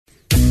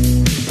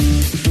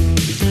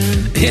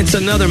It's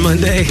another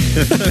Monday.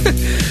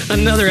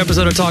 Another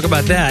episode of Talk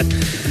About That.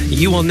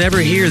 You will never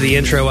hear the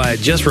intro I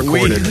just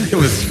recorded. It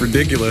was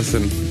ridiculous,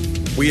 and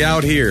we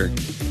out here,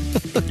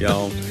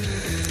 y'all.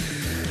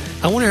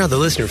 I wonder how the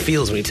listener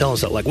feels when you tell them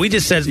something. Like, we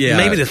just said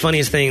maybe the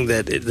funniest thing,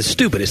 the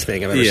stupidest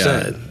thing I've ever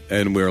said.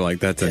 And we were like,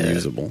 that's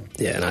unusable.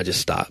 Yeah, and I just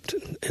stopped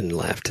and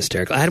laughed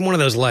hysterically. I had one of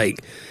those,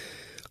 like,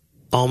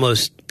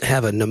 almost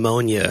have a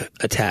pneumonia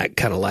attack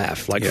kind of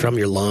laugh, like from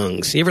your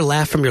lungs. You ever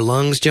laugh from your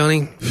lungs,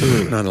 Johnny?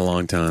 Not in a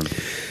long time.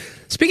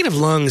 Speaking of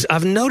lungs,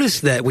 I've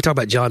noticed that we talk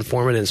about John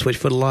Foreman and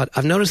Switchfoot a lot.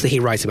 I've noticed that he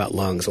writes about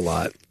lungs a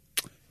lot.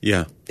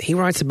 Yeah. He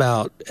writes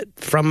about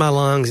from my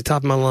lungs, the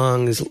top of my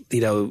lungs,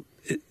 you know.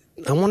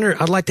 I wonder,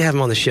 I'd like to have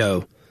him on the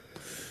show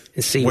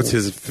and see. What's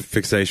his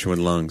fixation with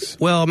lungs?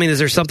 Well, I mean, is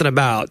there something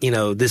about, you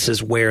know, this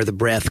is where the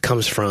breath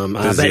comes from?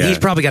 I bet he's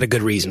probably got a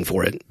good reason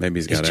for it. Maybe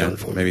he's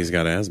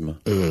got asthma.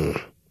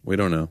 We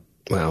don't know.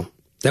 Wow.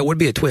 That would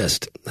be a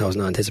twist I was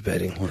not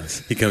anticipating.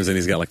 He comes in,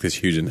 he's got like this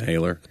huge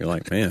inhaler. You're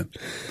like, man.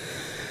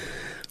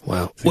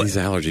 Wow. These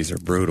allergies are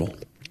brutal.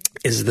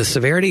 Is the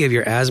severity of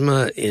your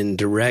asthma in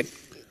direct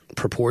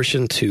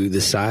proportion to the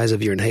size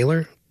of your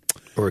inhaler?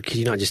 Or could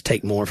you not just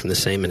take more from the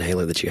same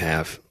inhaler that you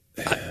have?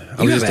 I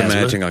was just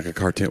imagining like a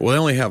cartoon. Well, I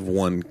only have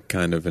one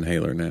kind of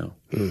inhaler now.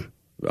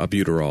 A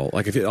Buterol.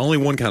 Like only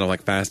one kind of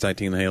like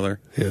fast-acting inhaler.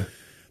 Yeah.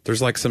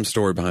 There's like some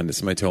story behind it.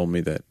 Somebody told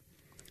me that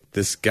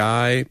this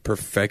guy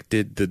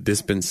perfected the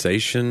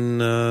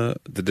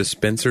the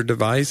dispenser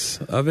device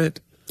of it.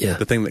 Yeah.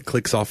 The thing that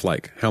clicks off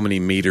like how many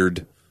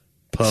metered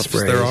puffs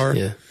Sprays, there are.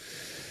 Yeah.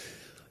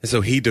 And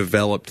so he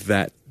developed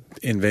that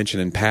invention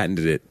and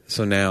patented it.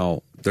 So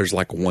now there's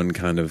like one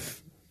kind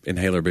of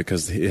inhaler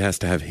because it has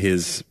to have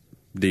his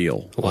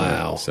deal.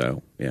 Wow.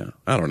 So yeah,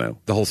 I don't know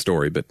the whole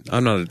story, but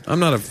I'm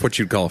not what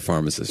you'd call a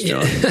pharmacist,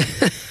 John.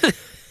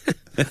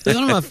 That's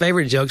one of my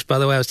favorite jokes, by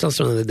the way. I was telling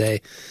someone the other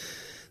day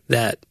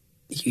that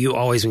you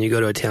always, when you go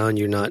to a town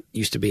you're not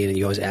used to being in,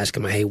 you always ask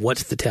them, hey,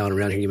 what's the town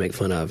around here you make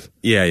fun of?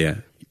 Yeah.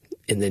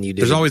 And then you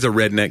do. There's always a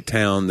redneck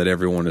town that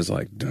everyone is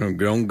like,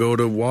 don't go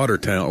to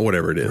Watertown or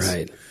whatever it is.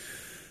 Right.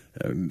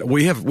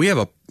 We have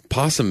a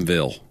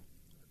Possumville.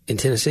 In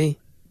Tennessee?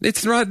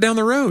 It's right down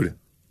the road.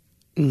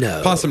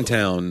 No. Possum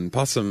Town.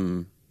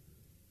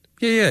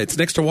 Yeah, it's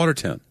next to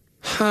Watertown.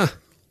 Huh.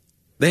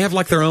 They have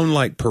like their own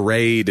like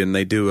parade and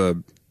they do a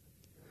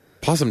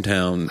Possum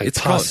Town. Like it's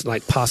called,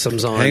 like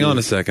possums on. Hang on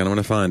a second, I'm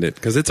going to find it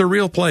because it's a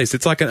real place.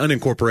 It's like an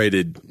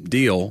unincorporated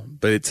deal,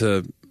 but it's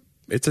a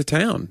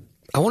town.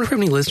 I wonder if we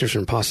have any listeners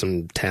from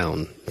Possum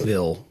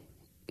Townville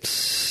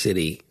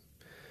City.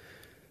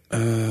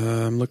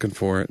 I'm looking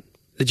for it.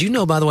 Did you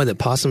know, by the way, that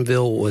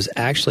Possumville was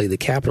actually the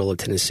capital of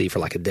Tennessee for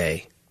like a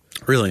day?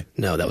 Really?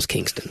 No, that was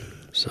Kingston.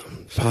 So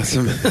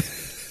Possum.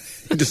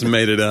 You just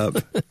made it up.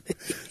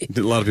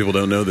 A lot of people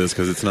don't know this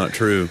because it's not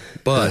true.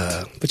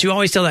 But you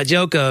always tell that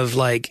joke of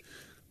like,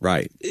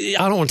 right.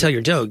 I don't want to tell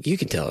your joke. You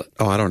can tell it.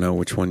 Oh, I don't know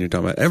which one you're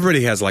talking about.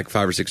 Everybody has like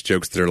 5 or 6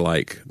 jokes that are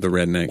like the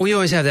redneck. We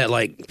always have that,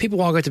 like, people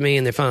walk up to me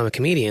and they find I'm a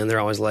comedian. They're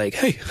always like,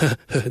 hey,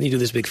 and you do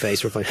this big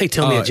face. We're like, hey,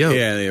 tell me a joke.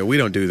 Yeah, we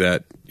don't do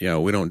that. Yeah,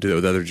 we don't do that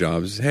with other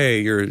jobs.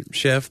 Hey, you're a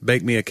chef.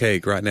 Bake me a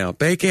cake right now.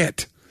 Bake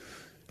it.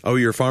 Oh,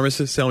 you're a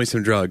pharmacist? Sell me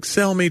some drugs.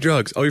 Sell me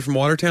drugs. Oh, you're from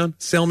Watertown?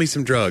 Sell me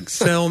some drugs.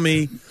 Sell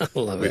me. I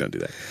love it. We don't do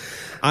that.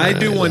 I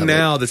do one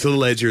now that's a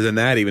little edgier than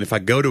that, even if I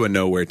go to a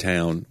nowhere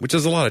town, which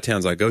is a lot of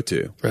towns I go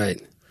to.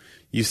 Right.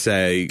 You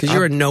say... Because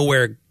you're a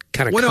nowhere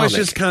kind of comic. No, it's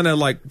just kind of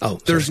like... Oh,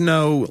 there's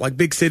no... Like,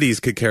 big cities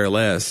could care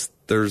less.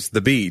 There's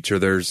the beach or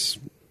there's,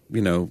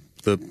 you know,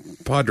 the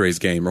Padres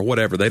game or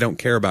whatever. They don't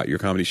care about your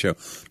comedy show.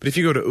 But if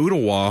you go to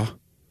Ooltewah,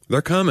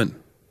 they're coming.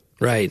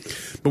 Right.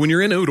 But when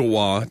you're in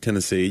Ooltewah,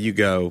 Tennessee, you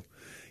go...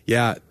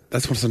 Yeah,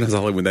 that's what sometimes I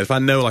live with that. If I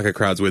know like a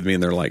crowd's with me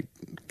and they're like,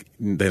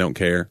 they don't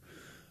care,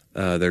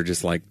 they're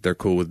just like, they're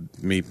cool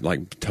with me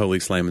like totally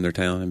slamming their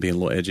town and being a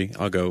little edgy.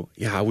 I'll go,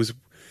 yeah,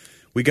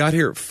 we got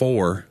here at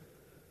 4,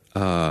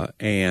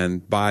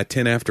 and by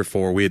 10 after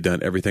 4, we had done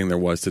everything there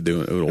was to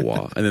do in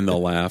Ooltewah. And then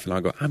they'll laugh and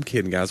I'll go, I'm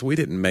kidding, guys. We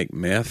didn't make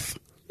meth.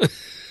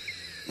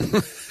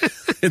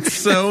 It's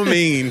so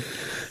mean,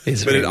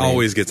 but it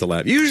always gets a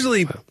laugh.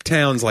 Usually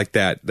towns like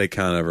that, they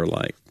kind of are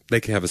like, they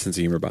can have a sense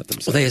of humor about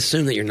themselves. Well, they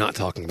assume that you're not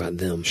talking about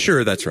them.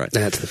 Sure, that's right.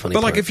 That's the funny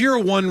part. But part. like if you're a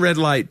one red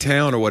light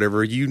town or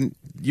whatever, you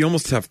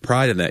almost have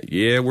pride in that.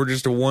 Yeah, we're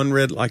just a one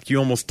red, like you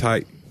almost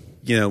type,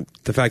 you know,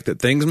 the fact that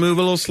things move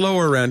a little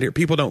slower around here.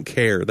 People don't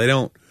care. They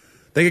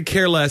could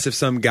care less if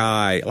some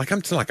guy,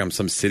 I'm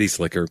some city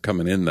slicker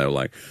coming in though,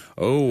 like,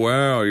 oh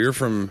wow, you're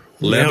from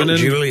Lebanon, Mount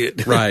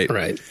Juliet. Right.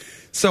 Right.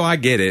 So I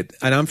get it.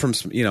 And I'm from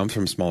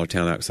a smaller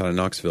town outside of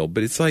Knoxville,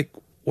 but it's like,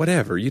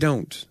 whatever, you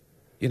don't,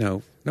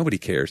 nobody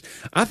cares.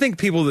 I think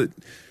people that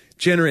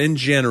in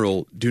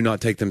general do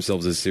not take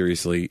themselves as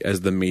seriously as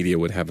the media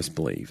would have us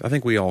believe. I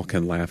think we all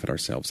can laugh at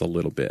ourselves a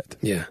little bit.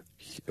 Yeah.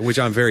 Which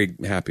I'm very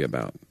happy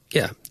about.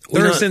 Yeah.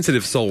 There are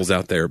sensitive souls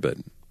out there, but...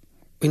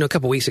 a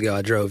couple weeks ago,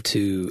 I drove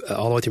to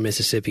all the way through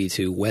Mississippi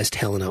to West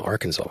Helena,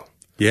 Arkansas.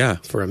 Yeah.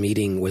 For a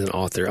meeting with an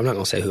author. I'm not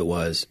going to say who it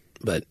was,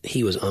 but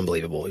he was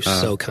unbelievable. He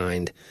was so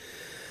kind.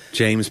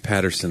 James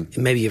Patterson.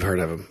 Maybe you've heard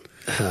of him.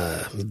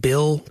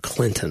 Bill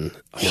Clinton.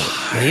 No,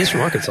 he is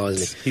from Arkansas,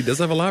 isn't he? He does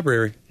have a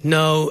library.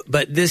 No,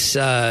 but this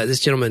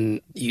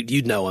gentleman,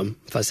 you'd know him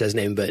if I said his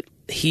name, but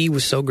he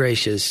was so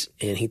gracious,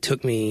 and he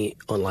took me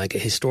on like a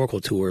historical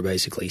tour,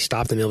 basically. He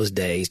stopped in the middle of his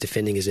day. He's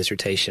defending his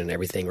dissertation and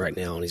everything right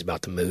now, and he's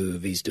about to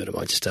move. He's doing a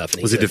bunch of stuff.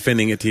 And Was he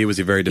defending it to you? Was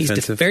he very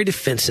defensive? He's very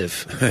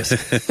defensive. Who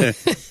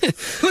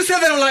said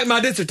they don't like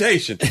my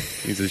dissertation?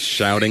 He's just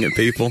shouting at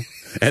people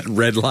at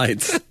red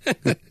lights.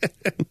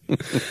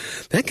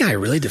 That guy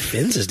really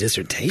defends his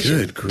dissertation.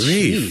 Good grief.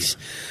 Jeez.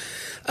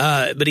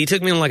 But he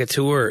took me on like a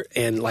tour,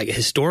 and like a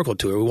historical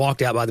tour. We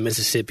walked out by the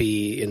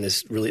Mississippi in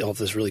this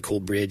really cool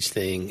bridge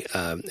thing,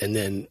 and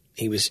then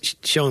he was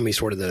showing me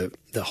sort of the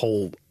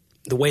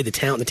way the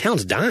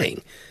town's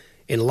dying,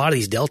 and a lot of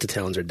these Delta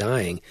towns are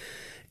dying,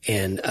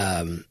 and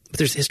but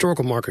there's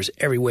historical markers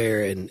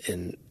everywhere,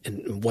 and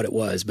what it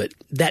was, but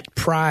that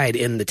pride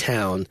in the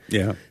town,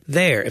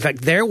 there. In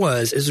fact,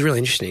 this is really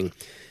interesting.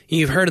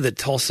 You've heard of the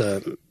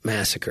Tulsa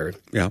massacre,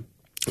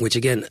 which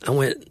again, I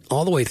went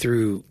all the way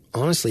through,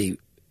 honestly.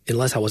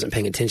 Unless I wasn't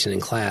paying attention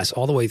in class,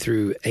 all the way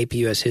through AP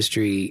US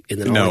history and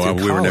then all the way through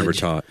college. We were never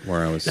taught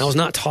where I was. I was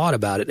not taught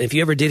about it. If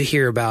you ever did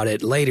hear about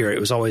it later, it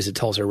was always the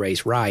Tulsa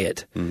Race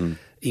Riot. Mm-hmm.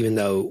 Even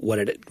though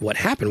what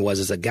happened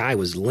was a guy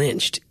was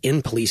lynched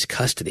in police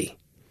custody,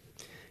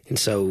 and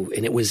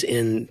it was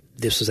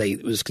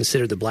it was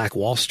considered the Black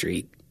Wall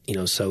Street.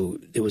 So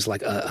it was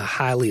like a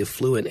highly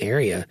affluent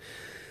area,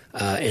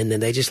 and then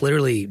they just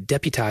literally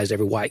deputized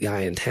every white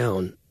guy in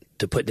town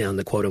to put down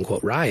the quote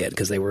unquote riot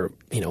because they were,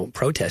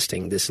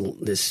 protesting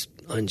this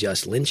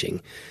unjust lynching.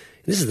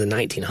 This is the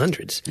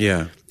 1900s.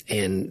 Yeah.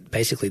 And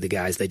basically the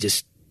guys, they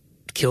just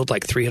killed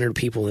like 300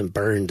 people and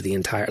burned the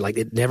entire, like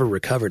it never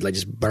recovered. They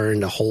just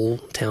burned a whole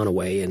town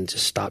away and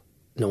just stopped.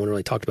 No one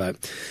really talked about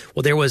it.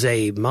 Well, there was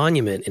a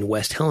monument in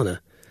West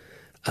Helena,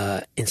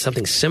 and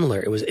something similar.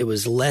 It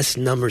was less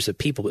numbers of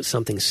people, but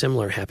something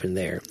similar happened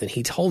there. And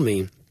he told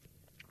me,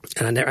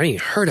 and I hadn't even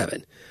heard of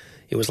it.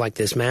 It was like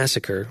this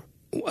massacre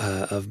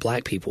of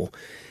black people,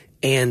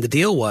 and the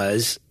deal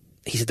was,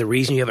 he said the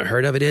reason you haven't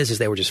heard of it is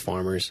they were just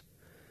farmers.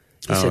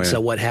 He said so.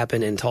 What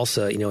happened in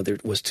Tulsa, there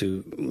was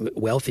to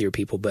wealthier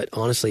people, but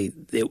honestly,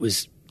 it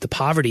was the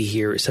poverty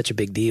here is such a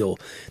big deal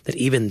that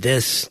even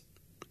this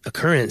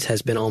occurrence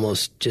has been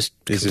almost just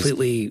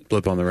completely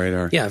blip on the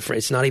radar. Yeah,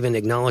 it's not even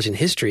acknowledged in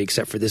history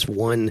except for this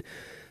one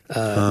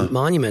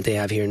monument they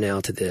have here now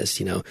to this.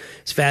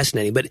 It's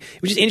fascinating. But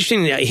it was just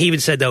interesting. He even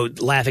said, though,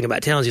 laughing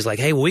about towns, he's like,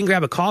 hey, well, we can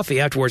grab a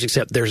coffee afterwards,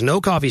 except there's no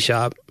coffee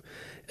shop.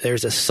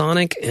 There's a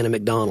Sonic and a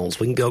McDonald's.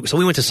 We can go. So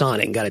we went to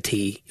Sonic and got a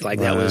tea. Like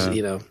that was,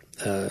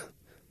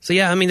 so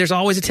yeah, I mean, there's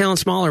always a town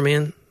smaller,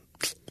 man.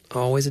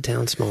 Always a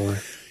town smaller.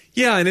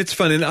 Yeah, and it's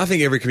fun. And I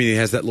think every community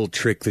has that little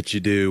trick that you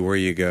do where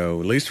you go,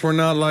 at least we're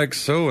not like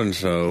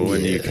so-and-so.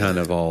 And you kind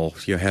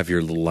of you have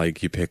your little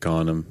you pick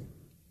on them.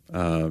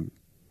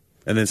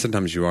 And then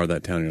sometimes you are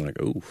that town and you're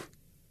like, ooh.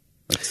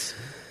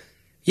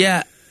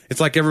 Yeah. It's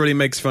like everybody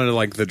makes fun of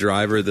like the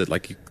driver that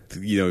like,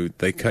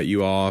 they cut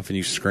you off and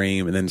you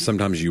scream. And then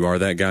sometimes you are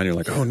that guy and you're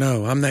like, oh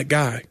no, I'm that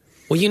guy.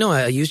 Well,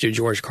 I used your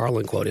George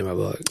Carlin quote in my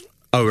book.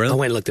 Oh, really? I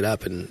went and looked it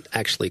up and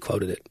actually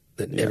quoted it.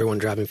 That everyone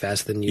driving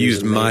faster than you.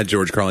 Used my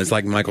George Carlin. It's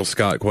like Michael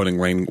Scott quoting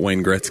Wayne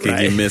Gretzky.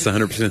 Right. You miss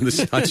 100% of the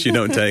shots you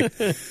don't take.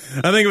 I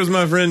think it was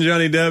my friend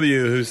Johnny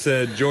W. who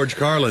said George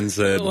Carlin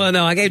said. Well,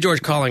 no, I gave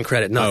George Carlin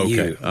credit, not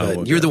you.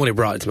 But you're the one who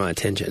brought it to my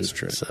attention. That's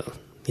true. So,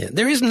 yeah,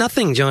 there is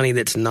nothing, Johnny,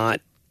 that's not.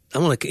 I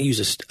want to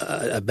use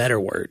a better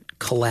word.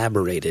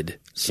 Collaborated.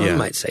 Some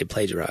might say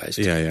plagiarized.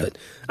 Yeah. But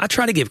I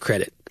try to give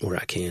credit where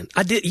I can.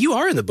 I did. You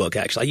are in the book,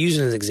 actually. I use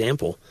it as an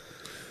example.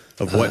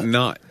 Of what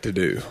not to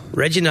do.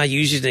 Reggie and I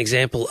used an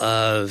example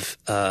of...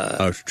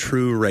 a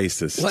true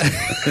racist.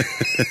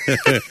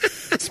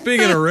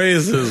 Speaking of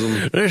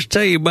racism... Let's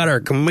tell you about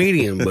our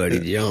comedian buddy,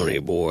 Johnny,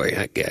 boy.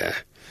 That guy.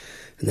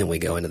 And then we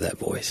go into that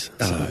voice.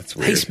 So, that's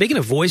weird. Hey, speaking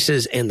of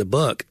voices and the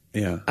book,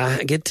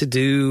 I get to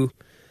do...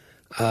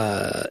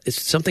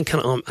 it's something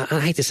kind of... I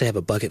hate to say I have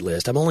a bucket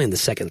list. I'm only in the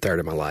second third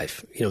of my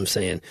life. You know what I'm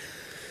saying?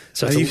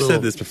 So you've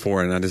said this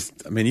before, and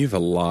you have a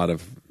lot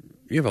of...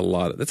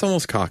 That's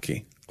almost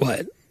cocky.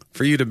 What?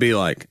 For you to be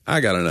like,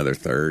 I got another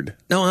third.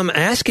 No, I'm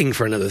asking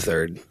for another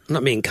third. I'm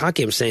not being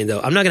cocky. I'm saying,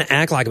 though, I'm not going to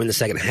act like I'm in the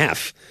second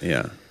half.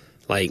 Yeah.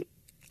 Like,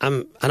 I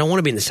don't want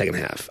to be in the second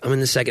half. I'm in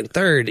the second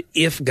third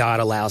if God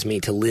allows me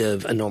to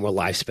live a normal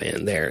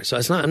lifespan there. So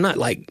I'm not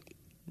like,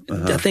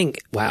 I think,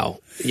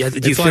 wow. Yeah,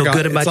 do you feel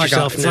good about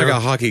yourself now? It's like a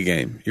hockey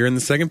game. You're in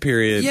the second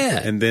period.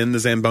 Yeah. And then the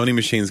Zamboni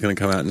machine is going to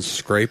come out and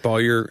scrape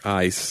all your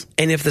ice.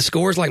 And if the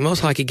score's like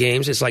most hockey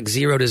games, it's like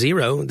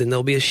 0-0, then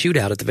there'll be a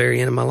shootout at the very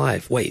end of my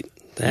life. Wait.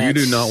 You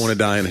do not want to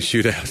die in a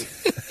shootout.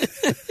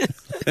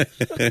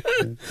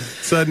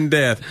 Sudden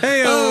death.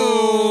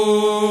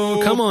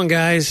 Hey-oh! Come on,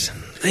 guys.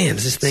 Man,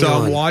 is this thing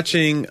on? I'm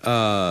watching,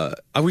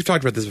 we've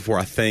talked about this before,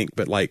 I think,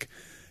 but like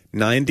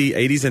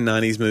 80s and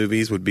 90s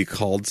movies would be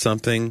called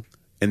something,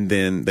 and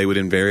then they would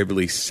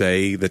invariably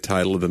say the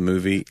title of the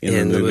movie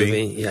in the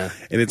movie. Yeah.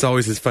 And it's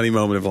always this funny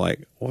moment of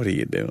like, what are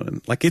you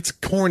doing? Like, it's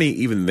corny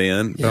even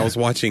then, but I was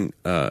watching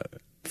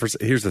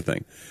here's the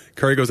thing.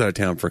 Curry goes out of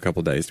town for a couple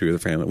of days to be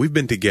with the family. We've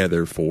been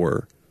together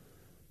for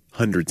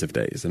hundreds of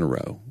days in a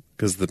row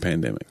because of the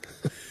pandemic.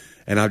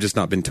 And I've just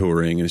not been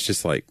touring. And it's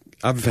just like,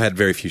 I've had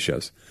very few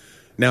shows.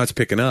 Now it's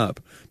picking up.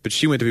 But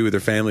she went to be with her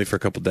family for a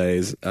couple of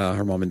days,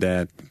 her mom and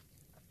dad.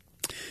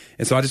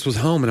 And so I just was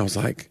home and I was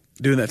like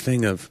doing that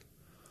thing of,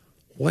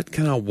 what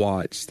can I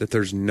watch that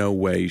there's no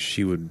way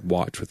she would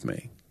watch with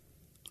me?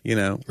 You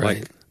know, Right.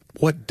 like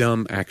what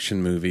dumb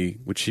action movie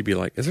would she be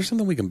like, is there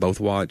something we can both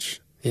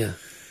watch? Yeah.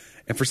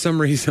 And for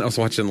some reason I was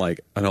watching like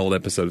an old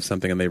episode of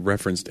something and they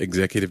referenced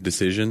Executive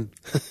Decision.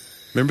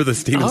 Remember the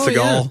Steven Seagal,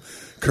 yeah.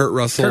 Kurt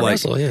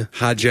Russell, yeah.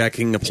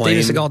 hijacking a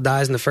plane? Steven Seagal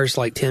dies in the first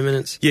like 10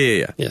 minutes.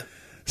 Yeah. Yeah.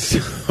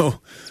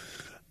 So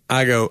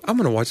I go, I'm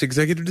going to watch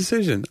Executive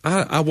Decision.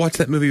 I watched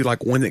that movie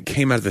like when it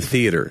came out of the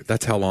theater.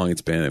 That's how long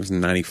it's been. It was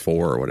in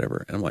 94 or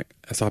whatever. And I'm like,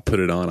 so I put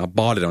it on. I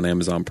bought it on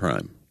Amazon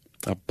Prime.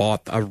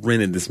 I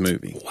rented this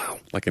movie. Wow.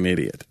 Like an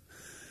idiot.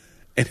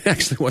 And it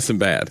actually wasn't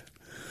bad.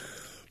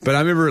 But I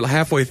remember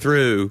halfway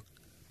through,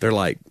 they're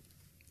like,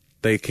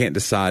 they can't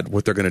decide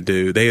what they're going to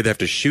do. They either have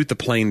to shoot the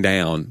plane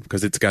down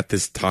because it's got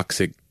this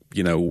toxic,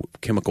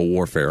 chemical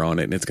warfare on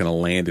it, and it's going to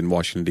land in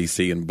Washington,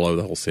 D.C. and blow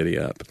the whole city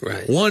up.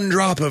 Right. One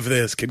drop of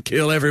this could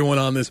kill everyone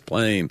on this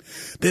plane.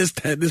 This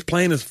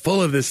plane is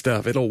full of this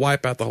stuff. It'll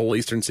wipe out the whole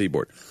eastern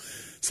seaboard.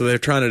 So they're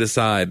trying to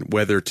decide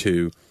whether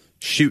to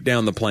shoot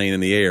down the plane in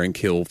the air and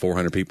kill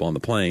 400 people on the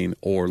plane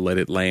or let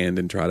it land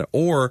and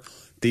or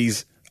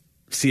these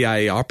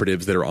CIA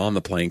operatives that are on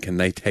the plane, can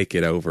they take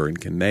it over and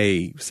can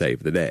they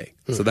save the day?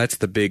 So that's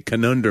the big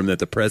conundrum that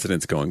the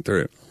president's going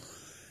through.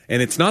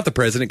 And it's not the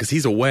president because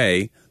he's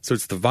away, so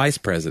it's the vice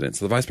president.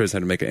 So the vice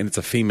president had to make it, and it's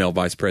a female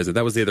vice president.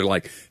 That was the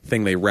other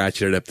thing they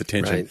ratcheted up the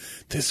tension. Right.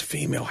 This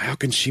female, how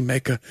can she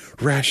make a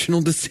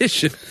rational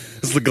decision?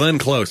 This Glenn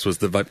Close was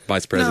the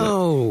vice president.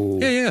 No.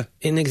 Yeah.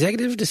 In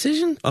Executive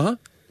Decision? Uh-huh.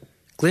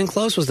 Glenn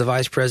Close was the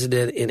vice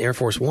president in Air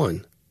Force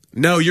One.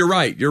 No, you're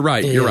right. You're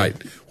right. Yeah. You're right.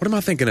 What am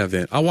I thinking of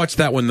then? I'll watch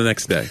that one the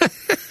next day.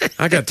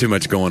 I got too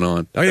much going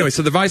on. Anyway,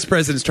 so the vice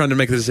president's trying to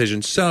make the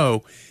decision.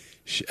 So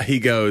he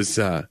goes,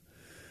 I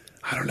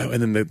don't know.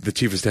 And then the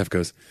chief of staff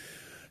goes,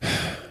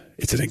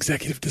 it's an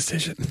executive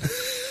decision.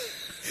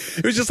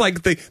 It was just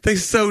like they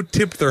so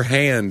tipped their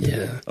hand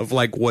of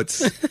like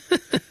what's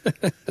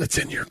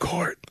in your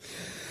court.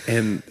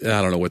 And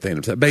I don't know what they end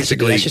up saying.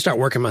 Basically, I should start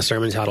working my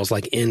sermon titles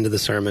like into the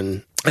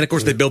sermon. And of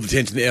course, they build the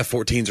tension. The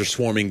F-14s are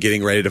swarming,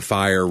 getting ready to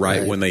fire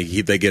right when they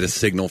get a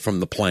signal from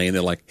the plane.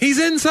 They're like, "He's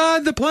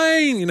inside the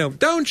plane!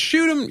 Don't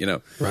shoot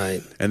him!"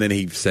 Right. And then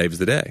he saves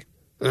the day.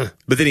 But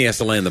then he has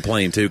to land the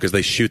plane too because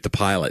they shoot the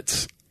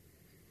pilots.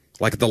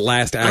 Like the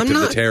last act of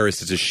the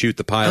terrorists is to shoot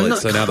the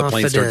pilots. So now the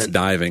plane starts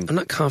diving. I'm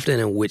not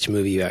confident in which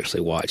movie you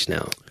actually watch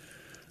now.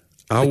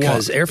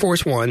 Because Air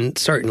Force One,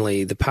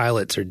 certainly the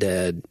pilots are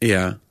dead.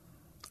 Yeah.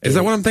 Is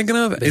that what I'm thinking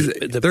of?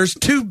 There's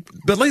two,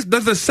 but at least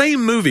they're the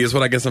same movie is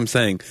what I guess I'm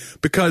saying.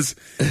 Because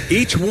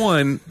each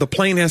one, the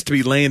plane has to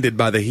be landed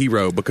by the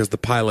hero because the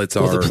pilots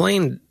are... Well, the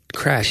plane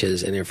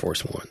crashes in Air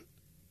Force One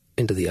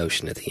into the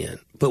ocean at the end.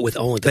 But with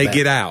only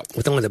get out.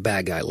 With only the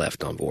bad guy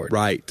left on board.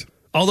 Right.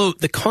 Although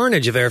the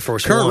carnage of Air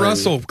Force One... Kurt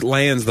Russell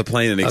lands the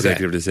plane in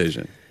Executive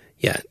Decision.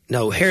 Yeah.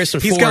 No, Harrison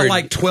Ford... He's got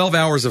like 12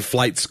 hours of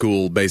flight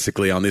school,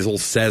 basically, on this little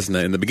Cessna.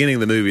 In the beginning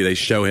of the movie, they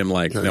show him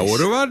like, now what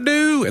do I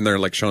do? And they're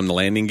like showing the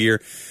landing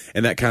gear.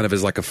 And that kind of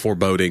is like a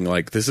foreboding,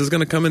 like this is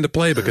going to come into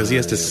play because he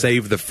has to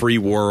save the free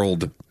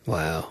world.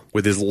 Wow.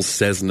 With his little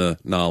Cessna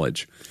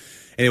knowledge.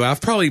 Anyway,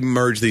 I've probably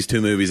merged these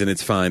two movies and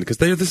it's fine because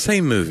they're the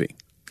same movie.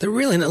 They're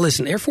really not.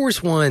 Listen, Air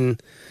Force One...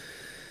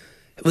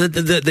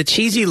 The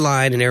cheesy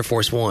line in Air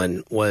Force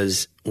One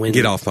was when...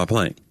 Get off my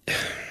plane.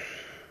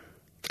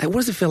 What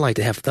does it feel like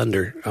to have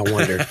thunder, I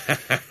wonder,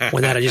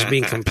 without it just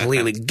being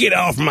completely, get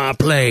off my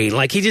plane?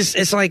 Like,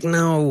 it's like,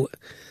 no,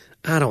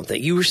 I don't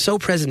think. You were so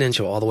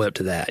presidential all the way up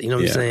to that. You know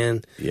what I'm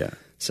saying? Yeah.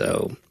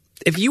 So,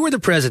 if you were the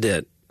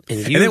president...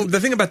 And then the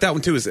thing about that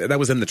one, too, is that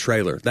was in the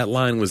trailer. That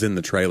line was in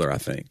the trailer, I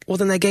think. Well,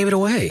 then they gave it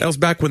away. That was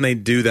back when they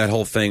do that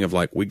whole thing of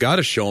like, we got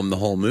to show them the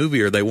whole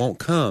movie or they won't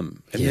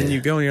come. And then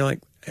you go and you're like,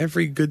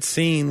 every good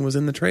scene was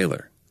in the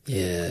trailer.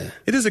 Yeah.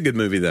 It is a good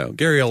movie, though.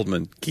 Gary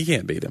Oldman, you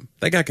can't beat him.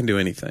 That guy can do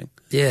anything.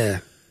 Yeah.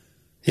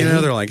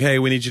 They're like, hey,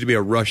 we need you to be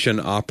a Russian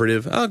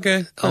operative.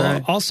 Okay.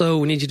 Right. Also,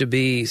 we need you to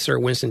be Sir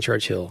Winston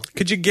Churchill.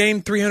 Could you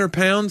gain 300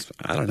 pounds?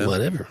 I don't know.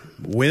 Whatever.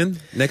 When?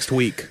 Next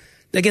week.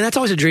 Again, that's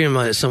always a dream of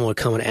mine that someone would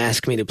come and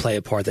ask me to play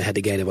a part that had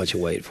to gain a bunch of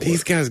weight for.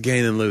 These guys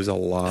gain and lose a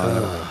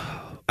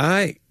lot.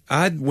 I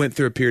went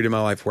through a period in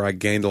my life where I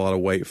gained a lot of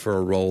weight for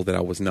a role that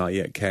I was not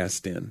yet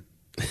cast in.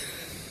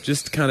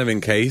 Just kind of in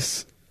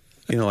case.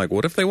 Like,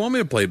 what if they want me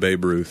to play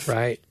Babe Ruth?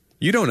 Right.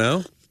 You don't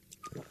know.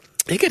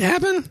 It could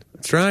happen.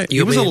 That's right.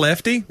 He was a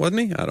lefty, wasn't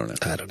he? I don't know.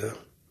 I don't know.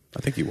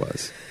 I think he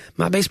was.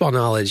 My baseball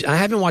knowledge, I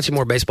have been watching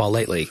more baseball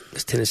lately.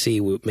 Because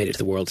Tennessee made it to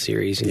the World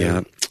Series.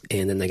 And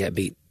then they got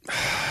beat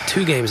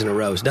 2 games in a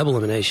row. It's double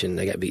elimination.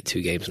 They got beat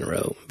 2 games in a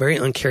row. Very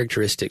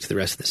uncharacteristic to the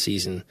rest of the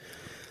season.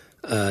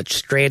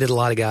 Stranded a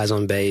lot of guys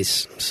on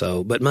base.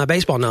 But my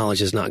baseball knowledge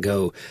does not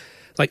go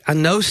like I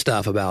know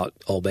stuff about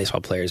old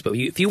baseball players, but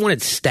if you wanted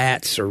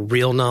stats or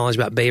real knowledge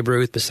about Babe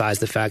Ruth, besides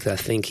the fact that I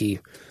think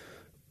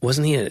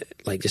wasn't he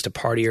just a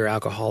partier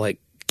alcoholic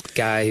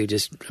guy who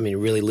just, I mean,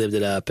 really lived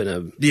it up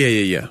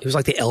Yeah. He was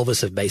like the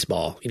Elvis of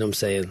baseball. You know what I'm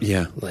saying?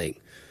 Yeah. Like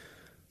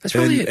that's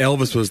really and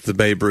Elvis was the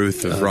Babe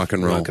Ruth of rock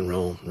and roll. Rock and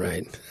roll,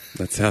 right?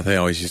 That's how they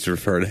always used to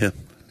refer to him.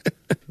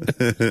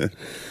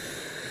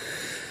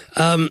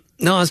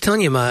 No, I was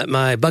telling you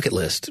my bucket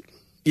list.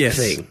 Yes.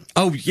 Thing.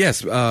 Oh,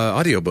 yes.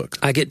 Audiobook.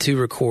 I get to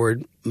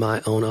record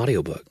my own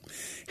audiobook.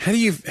 How do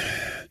you?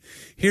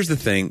 Here's the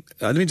thing.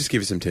 Let me just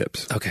give you some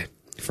tips. Okay.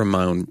 From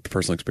my own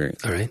personal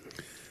experience. All right.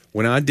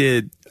 When I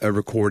did a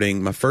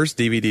recording, my first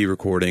DVD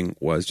recording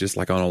was just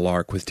like on a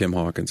lark with Tim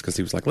Hawkins because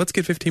he was like, let's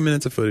get 15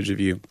 minutes of footage of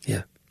you.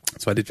 Yeah.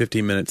 So I did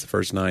 15 minutes the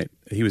first night.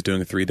 He was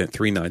doing three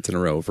nights in a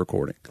row of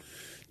recording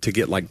to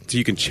get so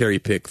you can cherry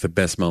pick the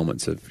best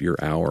moments of your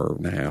hour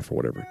and a half or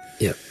whatever.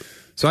 Yep.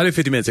 So I did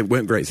 50 minutes. It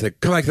went great. So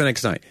come back the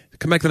next night.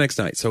 Come back the next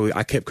night. So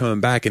I kept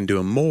coming back and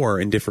doing more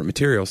in different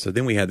materials. So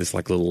then we had this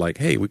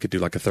hey, we could do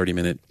like a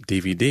 30-minute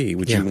DVD.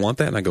 Would you want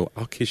that? And I go,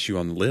 I'll kiss you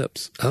on the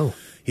lips. Oh.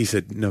 He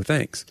said, no,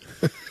 thanks.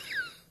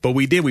 But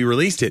we did. We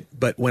released it.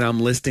 But when I'm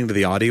listening to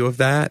the audio of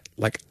that,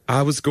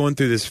 I was going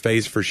through this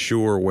phase for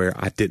sure where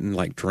I didn't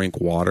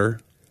drink water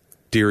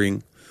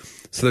during.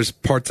 So there's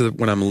parts of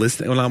when I'm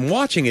listening, when I'm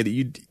watching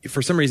it,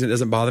 for some reason it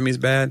doesn't bother me as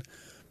bad.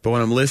 But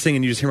when I'm listening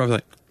and you just hear me,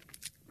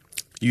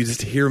 you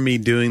just hear me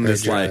doing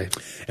this and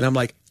I'm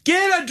like,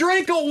 get a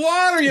drink of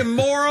water, you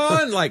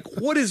moron!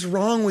 What is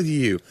wrong with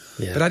you?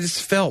 Yeah. But I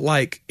just felt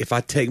like if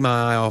I take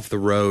my eye off the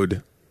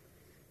road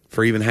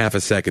for even half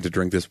a second to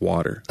drink this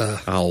water,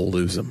 I'll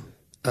lose them.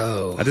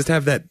 Oh. I just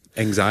have that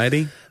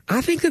anxiety.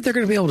 I think that they're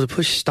going to be able to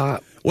push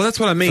stop. Well, that's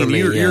what I mean.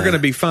 You're going to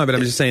be fine, but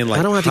I'm just saying,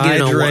 I don't have to get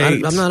it on one.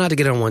 I'm not allowed to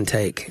get it on one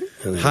take.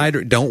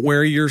 Hydrate. Don't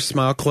wear your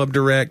Smile Club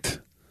Direct.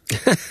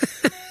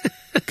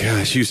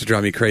 Gosh, you used to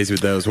drive me crazy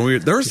with those.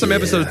 There were some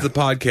episodes of the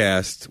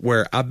podcast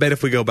where I bet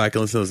if we go back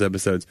and listen to those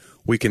episodes,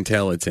 we can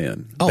tell it's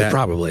in. Oh,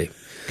 probably.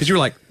 Because you were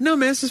like, no,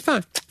 man, this is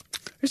fine.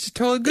 This is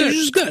totally good. This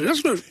is good.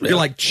 That's good. You're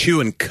like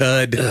chewing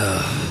cud.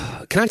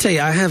 Can I tell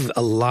you, I have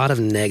a lot of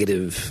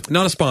negative.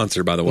 Not a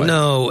sponsor, by the way.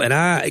 No, and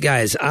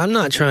I'm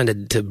not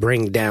trying to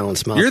bring down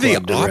Smile You're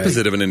Club the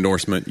opposite of an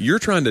endorsement. You're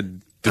trying to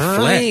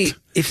deflect.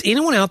 If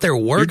anyone out there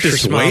works for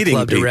Smile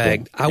Club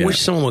Direct, I Yeah. wish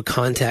someone would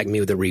contact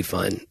me with a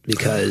refund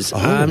because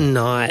I'm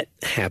not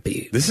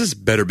happy. This is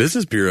Better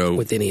Business Bureau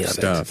with any of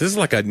stuff. it. This is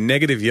like a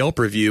negative Yelp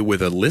review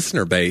with a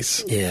listener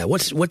base. Yeah,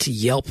 what's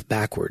Yelp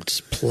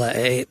backwards?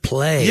 Play.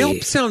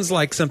 Yelp sounds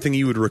like something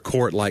you would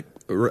report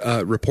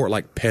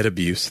pet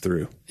abuse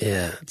through.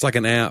 Yeah, it's like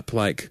an app.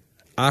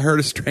 I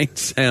heard a strange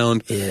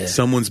sound. Yeah.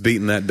 Someone's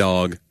beating that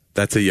dog.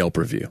 That's a Yelp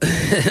review.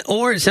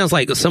 Or it sounds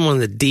like someone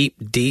in the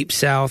deep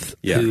South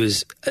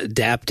who's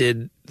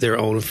adapted their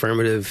own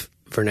affirmative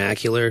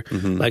vernacular.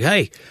 Mm-hmm. Like,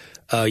 hey,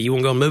 you want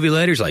to go to a movie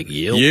later? It's like,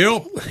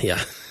 yep. Yeah.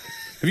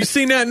 Have you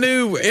seen that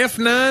new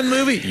F9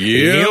 movie?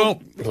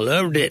 Yep.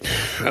 Loved it.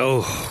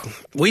 Oh,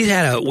 we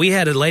had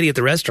a lady at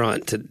the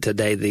restaurant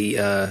today.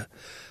 The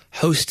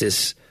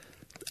hostess.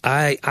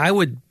 I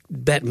would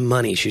bet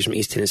money she's from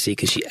East Tennessee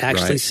because she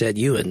actually said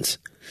Ewan's.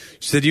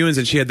 She said Ewan's,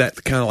 and she had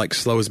that kind of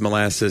slow as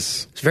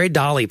molasses. It's very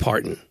Dolly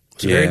Parton.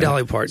 Very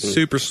Dolly Parton.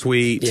 Super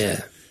sweet.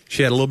 Yeah.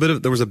 She had a little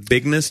bit there was a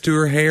bigness to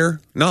her hair.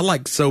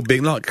 Not so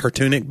big, not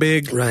cartoonic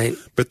big. Right.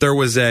 But there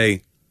was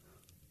a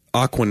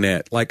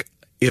Aquanet.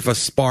 If a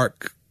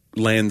spark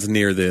lands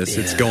near this,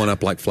 it's going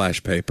up like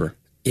flash paper.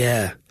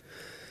 Yeah.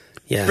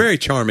 Yeah. Very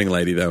charming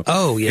lady, though.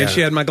 Oh, yeah. And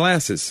she had my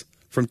glasses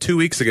from 2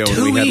 weeks ago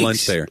when we had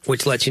lunch there.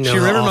 Which lets you know she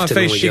how remembered my often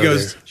face. we She go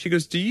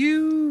goes,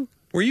 there.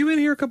 were you in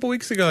here a couple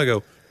weeks ago? I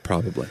go,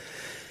 probably.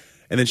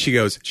 And then she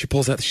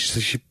pulls out,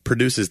 she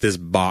produces this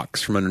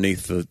box from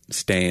underneath the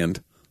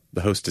stand, the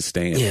hostess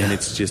stand, and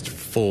it's just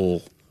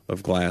full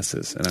of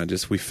glasses. And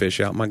we fish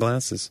out my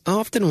glasses. I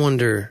often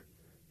wonder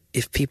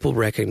if people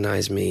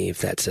recognize me, if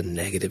that's a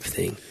negative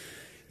thing.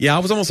 Yeah, I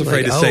was almost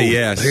afraid to say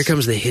yes. Here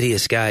comes the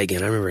hideous guy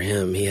again. I remember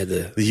him. He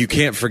had You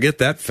can't forget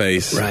that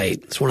face.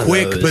 Right. It's one of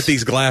Quick, those. put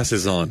these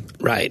glasses on.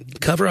 Right.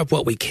 Cover up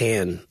what we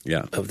can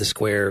of the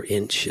square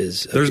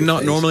inches. There's not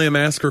face. normally a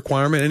mask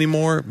requirement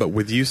anymore, but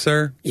with you,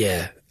 sir?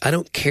 Yeah. I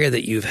don't care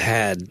that you've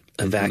had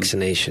a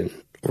vaccination.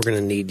 We're going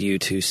to need you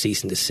to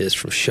cease and desist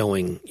from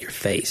showing your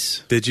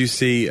face. Did you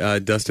see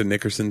Dustin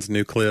Nickerson's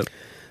new clip?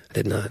 I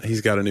did not.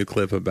 He's got a new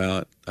clip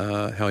about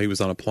how he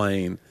was on a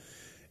plane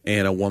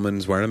and a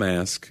woman's wearing a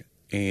mask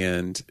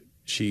and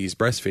she's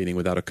breastfeeding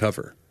without a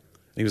cover.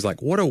 And he was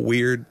like, what a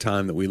weird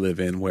time that we live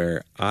in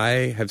where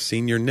I have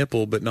seen your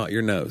nipple but not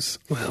your nose.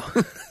 Well,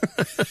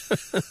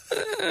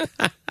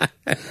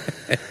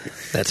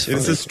 that's funny.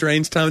 It's a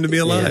strange time to be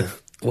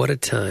alive. Yeah. What a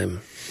time.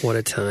 What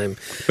a time.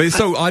 But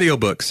it's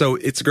audiobook. So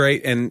it's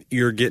great. And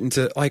you're getting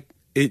to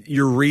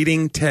you're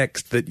reading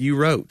text that you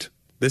wrote.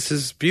 This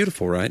is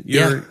beautiful, right?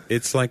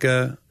 It's like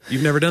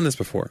You've never done this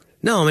before.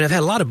 No, I mean, I've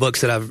had a lot of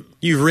books that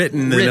You've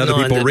written and other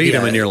on people to- read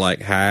them yeah. and you're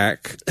like,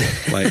 hack.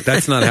 Like,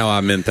 that's not how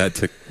I meant that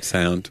to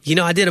sound. You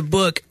know, I did a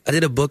book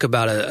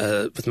about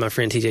with my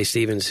friend TJ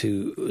Stevens,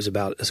 who was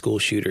about a school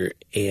shooter,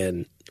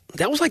 and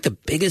that was like the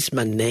biggest.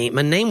 My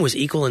name was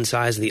equal in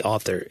size to the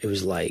author. It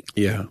was like,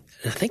 Yeah.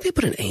 I think they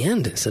put an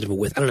and instead of a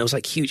with. I don't know. It was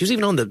like huge. It was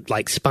even on the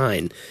like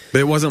spine.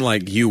 But it wasn't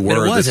like you It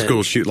were the wasn't.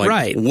 school shooter. Like,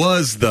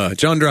 Right.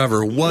 John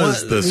Driver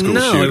was the school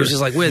no, shooter. it was just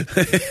like with.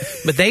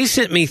 But they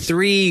sent me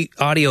 3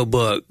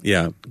 audiobook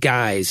Yeah.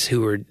 guys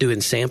who were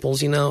doing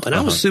samples, and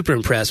I was super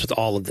impressed with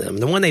all of them.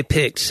 The one they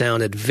picked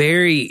sounded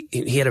he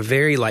had a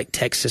very like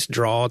Texas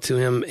drawl to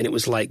him, and it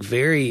was like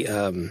very,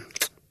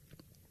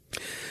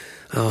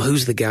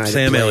 who's the guy?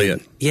 Sam that played?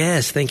 Elliott.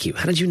 Yes, thank you.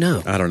 How did you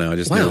know? I don't know. I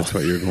just Wow. knew that's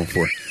what you were going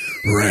for.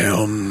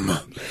 Ram.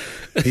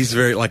 He's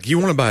very, like, you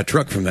want to buy a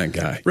truck from that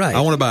guy. Right.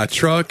 I want to buy a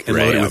truck and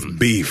load it Ram. with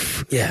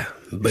beef. Yeah.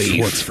 Beef.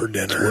 What's for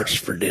dinner? What's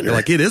for dinner? You're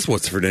like, it is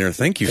what's for dinner.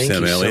 Thank you, Thank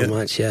Sam you Elliott. so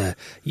much. Yeah.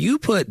 You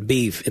put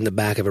beef in the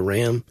back of a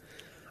Ram.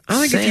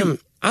 I think Sam,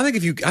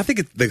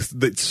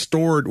 it's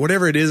stored,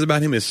 whatever it is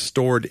about him is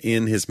stored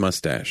in his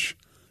mustache.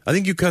 I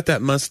think you cut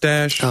that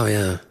mustache. oh,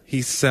 yeah.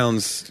 He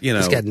sounds,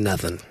 He's got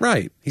nothing.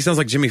 right. He sounds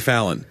like Jimmy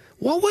Fallon.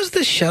 What was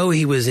the show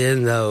he was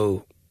in,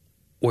 though,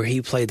 where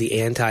he played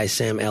the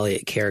anti-Sam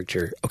Elliott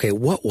character? Okay,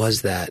 what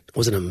was that?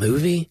 Was it a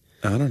movie?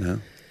 I don't know.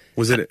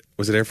 Was it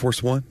Air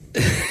Force One?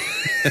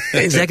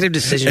 Executive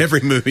Decision. Every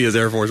movie is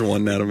Air Force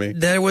One now to me.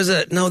 There was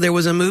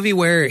a movie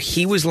where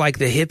he was like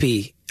the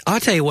hippie. I'll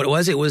tell you what it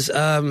was. It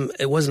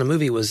wasn't a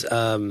movie. It was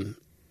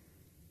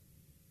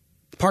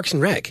Parks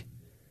and Rec.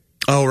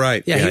 Oh,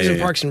 right. Yeah, he was in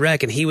Parks and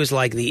Rec, and he was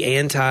like the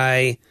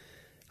anti.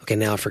 Okay,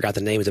 now I forgot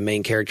the name of the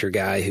main character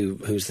guy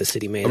who's the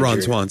city manager.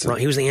 Ron Swanson.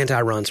 He was the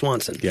anti-Ron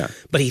Swanson. Yeah.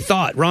 But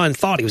Ron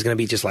thought he was going to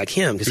be just like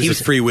him because He was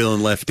a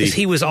freewheeling lefty. Because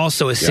he was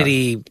also a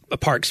city a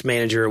parks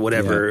manager or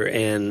whatever,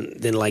 and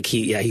then like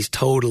he's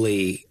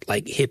totally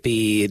like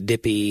hippie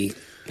dippy.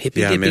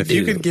 Yeah, man, if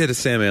you could get a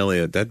Sam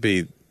Elliott, that'd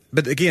be.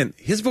 But again,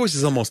 his voice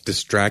is almost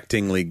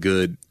distractingly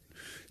good.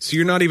 So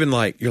you're not even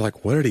like, you're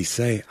like, what did he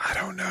say? I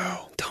don't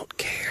know. Don't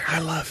care. I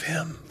love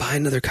him. Buy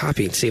another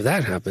copy and see if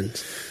that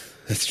happens.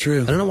 That's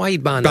true. I don't know why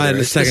you'd buy another. Buying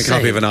the It's the second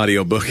copy same. of an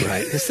audiobook.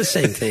 Right. It's the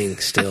same thing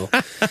still.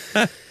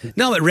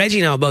 No, but Reggie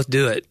and I will both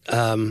do it.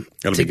 That'll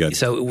be good.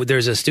 So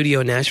there's a studio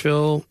in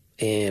Nashville,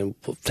 and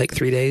we'll take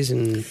 3 days,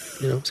 and it's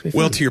going to be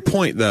Well, fun. to your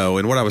point, though,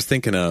 and what I was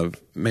thinking of,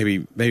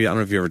 maybe I don't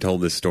know if you ever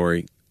told this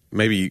story.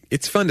 Maybe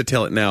it's fun to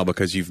tell it now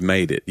because you've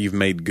made it. You've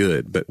made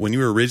good. But when you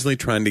were originally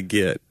trying to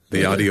get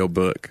the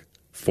audiobook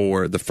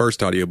for the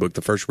first audiobook,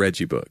 the first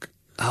Reggie book.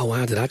 Oh,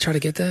 wow. Did I try to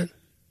get that?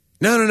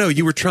 No.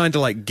 You were trying to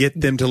like get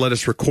them to let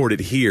us record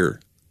it here.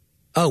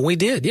 Oh, we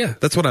did. Yeah.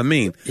 That's what I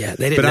mean. Yeah.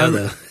 They didn't know,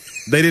 though.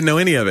 They didn't know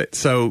any of it.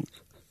 So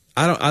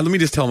let me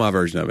just tell my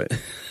version of it.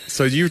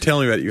 So you were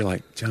telling me about it. You're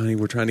like, Johnny,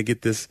 we're trying to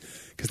get this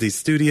because these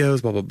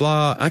studios, blah, blah,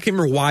 blah. I can't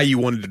remember why you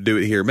wanted to do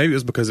it here. Maybe it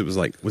was because it was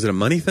like, was it a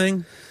money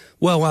thing?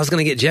 Well, I was going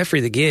to get Jeffrey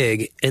the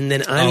gig, and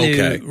then I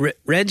knew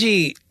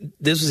Reggie,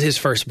 this was his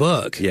first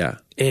book. Yeah.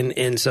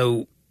 And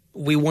so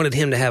we wanted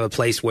him to have a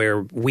place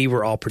where we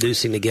were all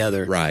producing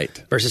together. Right.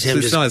 Versus So him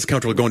it's just not as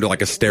comfortable going to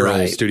like a sterile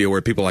Right. studio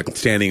where people are like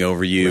standing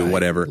over you, Right.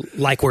 whatever.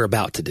 like we're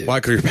about to do.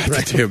 Like you're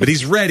about to do. But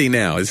he's ready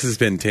now. This has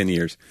been 10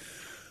 years.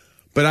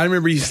 But I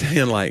remember you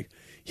saying like,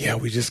 yeah,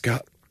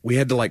 we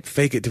had to like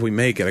fake it till we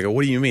make it. I go,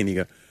 what do you mean? You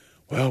go,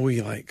 well, we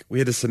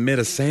had to submit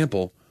a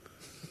sample.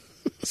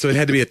 So it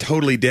had to be a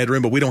totally dead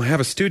room, but we don't have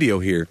a studio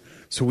here.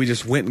 So we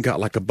just went and got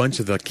like a bunch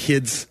of the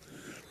kids'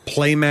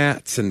 play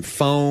mats and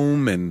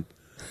foam, and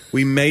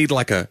we made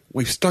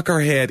we stuck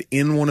our head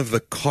in one of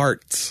the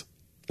carts.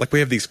 Like we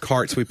have these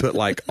carts we put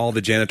like all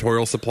the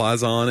janitorial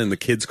supplies on and the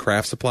kids'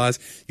 craft supplies.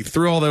 You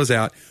threw all those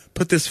out,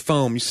 put this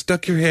foam, you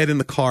stuck your head in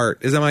the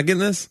cart. Am I getting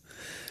this?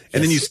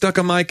 And then you stuck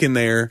a mic in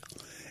there.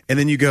 And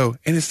then you go,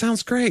 and it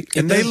sounds great.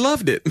 And they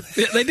loved it.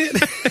 Yeah, they did.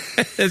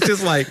 It's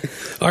just like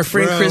Our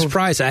friend bro. Chris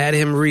Price, I had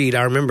him read.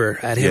 I remember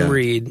I had him Yeah.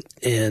 read,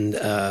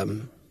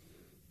 and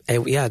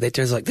they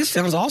just like, this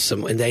sounds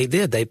awesome. And they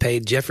did. They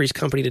paid Jeffrey's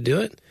company to do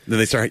it. Then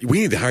they start,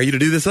 we need to hire you to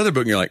do this other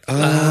book. And you're like,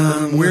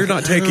 we're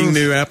not taking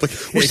new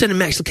applications. We're sending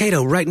Max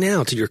Lucado right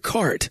now to your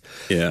cart.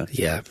 Yeah.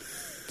 Yeah.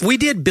 We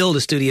did build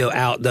a studio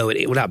out, though.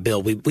 Well, not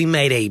build. We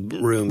made a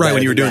room. Right,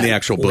 when you were better doing than the that.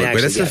 actual When we book.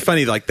 But it's actually just got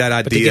funny, like that to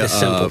idea get it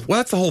simple. of, well,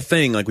 that's the whole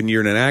thing. Like when you're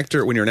an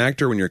actor, when you're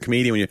a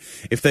comedian,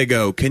 if they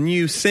go, can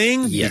you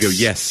sing? Yes. You go,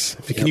 yes.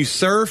 Can you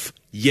surf?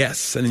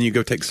 Yes. And then you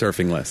go take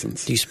surfing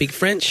lessons. Do you speak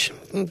French?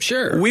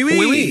 Sure. Oui, oui.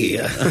 Oui,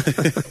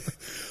 oui.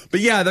 But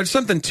yeah, there's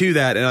something to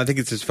that. And I think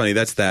it's just funny.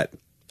 That's that.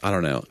 I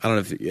don't know.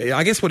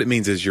 I guess what it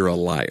means is you're a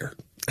liar.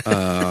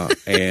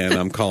 And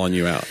I'm calling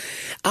you out.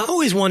 I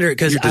always wonder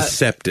because You're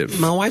deceptive.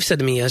 My wife said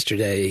to me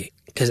yesterday,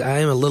 because I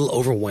am a little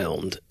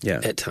overwhelmed Yeah.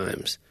 at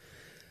times,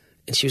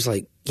 and she was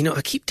like,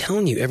 I keep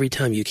telling you every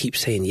time you keep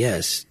saying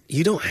yes,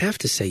 you don't have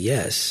to say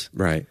yes.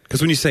 Right.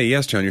 Because when you say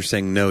yes, John, you're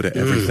saying no to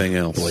everything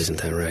else. Boy,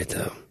 isn't that right,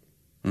 though?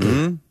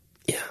 Mm-hmm.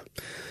 Yeah.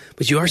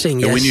 But you are saying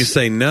yes. And when you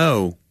say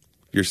no,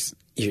 you're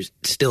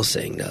still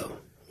saying no.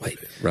 Wait.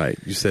 Right.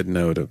 You said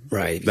no to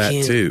Right.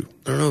 that too.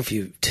 I don't know if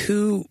you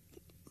two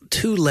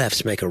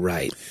lefts make a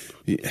right.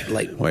 Yeah.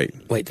 Like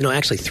wait. No,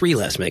 actually 3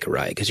 lefts make a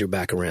right because you're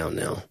back around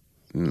now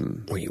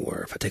where you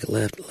were. If I take a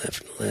left.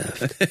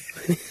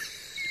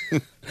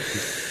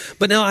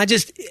 But no,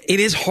 it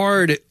is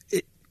hard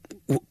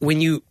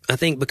I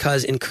think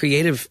because in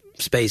creative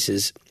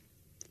spaces,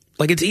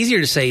 like it's easier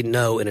to say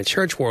no in a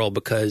church world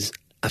because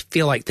I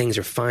feel like things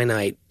are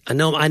finite. I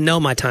know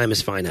my time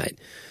is finite.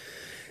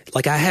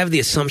 Like I have the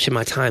assumption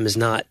my time is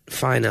not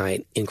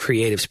finite in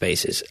creative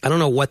spaces. I don't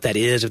know what that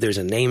is. If there's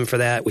a name for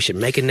that, we should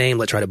make a name.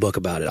 Let's write a book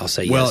about it. I'll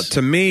say yes. Well,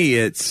 to me,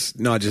 it's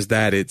not just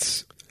that.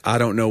 It's I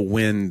don't know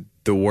when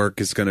the work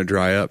is going to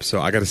dry up,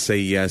 so I got to say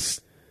yes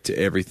to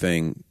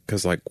everything.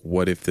 Because like,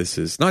 what if this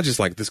is not just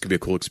like this could be a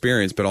cool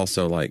experience, but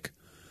also like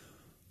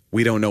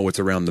we don't know what's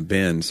around the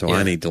bend, so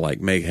I need to like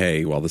make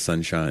hay while the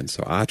sun shines.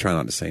 So I try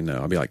not to say no.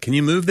 I'll be like, can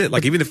you move that?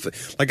 Like even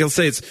if like I'll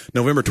say it's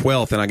November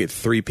 12th and I get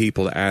 3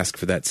 people to ask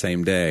for that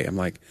same day. I'm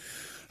like,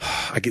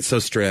 I get so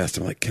stressed.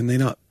 I'm like, can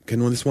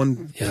this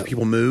one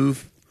people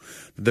move?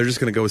 They're just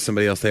going to go with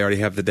somebody else. They already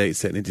have the date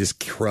set, and it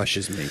just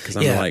crushes me because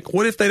I'm like,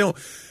 what if they don't?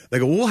 They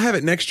go, we'll have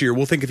it next year.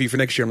 We'll think of you for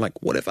next year. I'm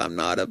like, what if I'm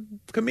not a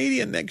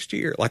comedian next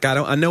year? Like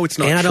I know it's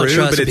not true,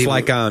 but it's people,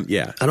 like I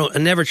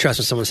never trust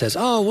when someone says,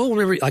 oh, well,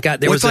 remember, like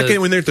it's like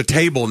when they're at the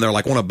table and they're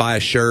like want to buy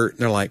a shirt and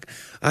they're like,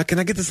 can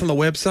I get this on the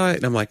website?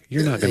 And I'm like,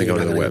 you're not going to go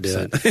to the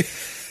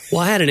website. Well,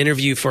 I had an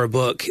interview for a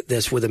book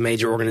that's with a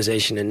major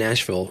organization in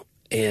Nashville,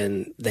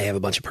 and they have a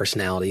bunch of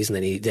personalities,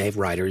 and they have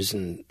writers,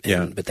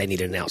 but they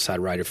needed an outside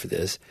writer for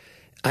this.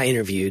 I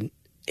interviewed,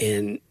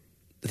 and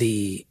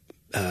the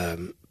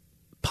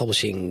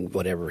publishing,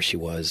 whatever she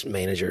was,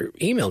 manager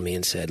emailed me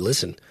and said,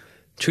 listen,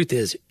 truth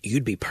is,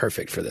 you'd be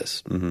perfect for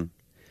this. Mm-hmm.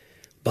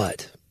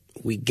 But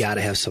we got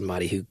to have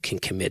somebody who can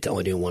commit to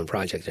only doing one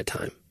project at a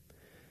time.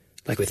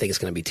 Like we think it's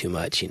going to be too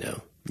much,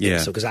 Yeah.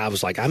 So, because I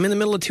was like, I'm in the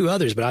middle of 2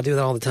 others, but I do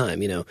that all the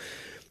time,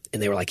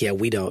 And they were like, yeah,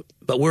 we don't.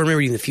 But we'll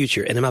remember you in the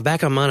future. And in my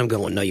back of my mind, I'm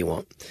going, no, you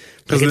won't.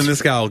 Because then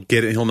this guy will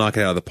get it. He'll knock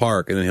it out of the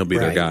park, and then he'll be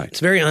their guy. It's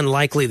very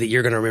unlikely that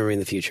you're going to remember me in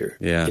the future.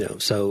 Yeah.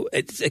 So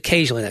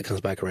occasionally that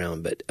comes back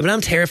around. But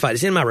I'm terrified.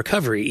 It's in my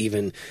recovery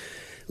even.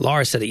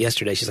 Laura said it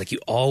yesterday. She's like, you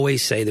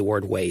always say the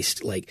word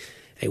waste, like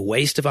a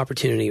waste of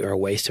opportunity or a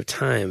waste of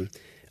time.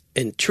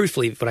 And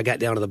truthfully, when I got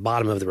down to the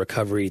bottom of the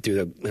recovery through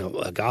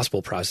the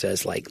gospel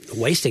process, like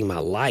wasting my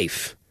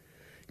life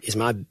is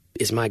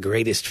my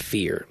greatest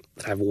fear.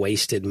 That I've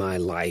wasted my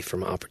life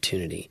from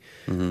opportunity.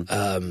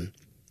 Mm-hmm.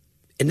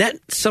 And that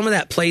some of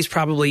that plays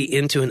probably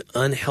into an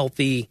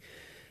unhealthy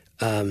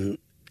 80s,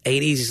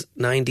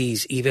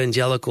 90s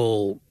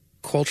evangelical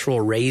cultural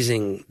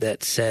raising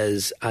that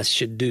says I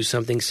should do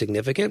something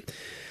significant.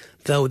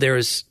 Though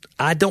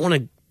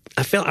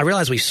I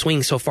realize we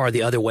swing so far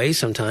the other way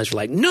sometimes. We're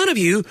like, none of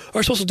you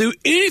are supposed to do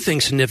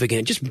anything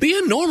significant. Just be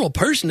a normal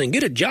person and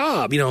get a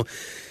job.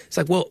 It's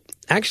like, well,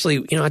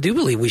 actually, I do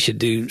believe we should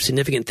do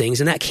significant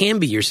things, and that can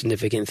be your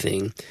significant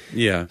thing.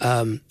 Yeah.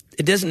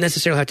 It doesn't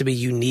necessarily have to be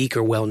unique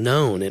or well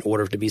known in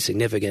order to be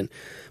significant.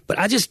 But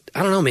I don't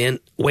know, man.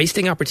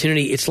 Wasting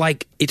opportunity, it's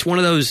one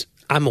of those,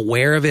 I'm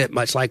aware of it,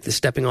 much like the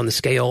stepping on the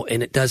scale,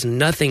 and it does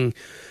nothing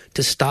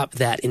to stop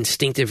that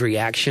instinctive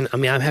reaction. I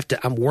mean,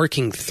 I'm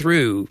working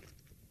through,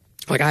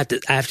 like I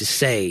have to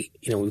say,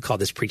 we call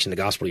this preaching the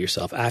gospel to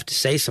yourself. I have to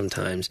say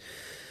sometimes,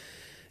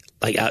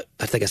 like I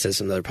think I said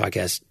this in another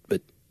podcast,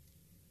 but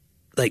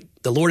like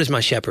the Lord is my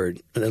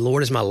shepherd, and the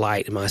Lord is my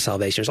light and my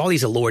salvation. There's all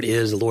these the Lord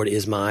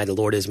is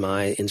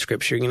my in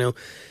Scripture,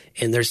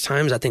 And there's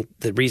times I think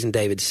the reason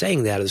David's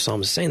saying that, or the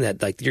psalmist is saying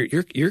that, like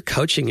you're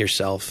coaching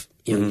yourself.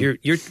 You're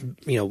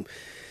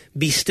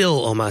be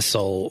still, O my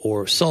soul,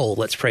 or soul,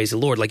 let's praise the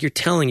Lord. Like you're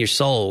telling your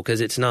soul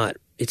because it's not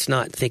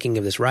thinking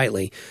of this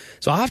rightly.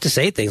 So I have to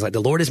say things like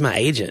the Lord is my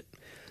agent.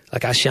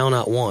 Like I shall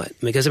not want,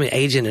 because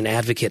agent and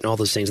advocate and all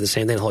those things are the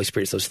same thing. The Holy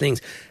Spirit's those things.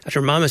 I have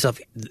to remind myself,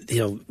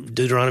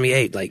 Deuteronomy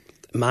 8, like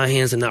my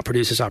hands did not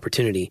produce this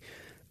opportunity.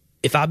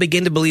 If I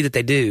begin to believe that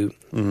they do,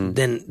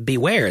 then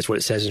beware is what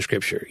it says in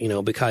Scripture,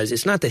 because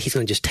it's not that he's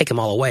going to just take them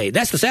all away.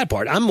 That's the sad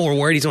part. I'm more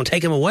worried he's going to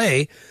take them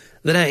away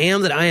than I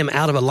am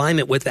out of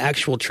alignment with the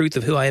actual truth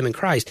of who I am in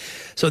Christ.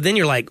 So then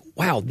you're like,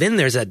 wow, then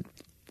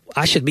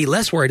I should be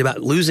less worried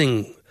about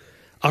losing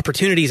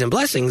opportunities and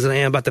blessings than I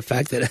am about the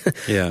fact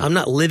that I'm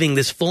not living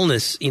this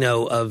fullness,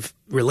 of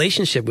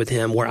relationship with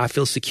him where I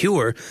feel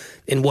secure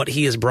in what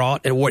he has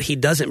brought and what he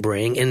doesn't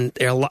bring. And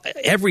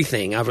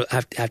everything, I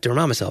have to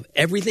remind myself,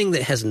 everything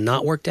that has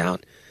not worked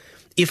out,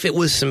 if it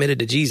was submitted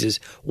to Jesus,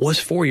 was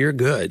for your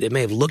good. It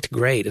may have looked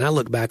great. And I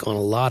look back on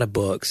a lot of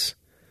books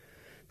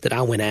that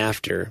I went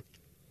after,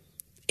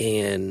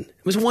 and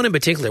it was one in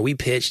particular. We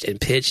pitched.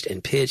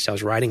 I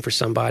was writing for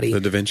somebody.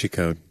 The Da Vinci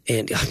Code.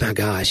 And, oh my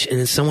gosh. And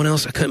then someone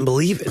else, I couldn't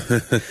believe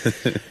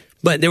it.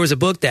 But there was a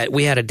book that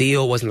we had a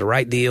deal, wasn't the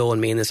right deal, and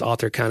me and this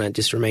author kind of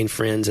just remained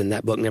friends, and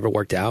that book never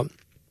worked out.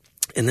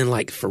 And then,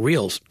 like, for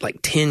real, like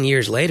 10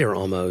 years later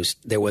almost,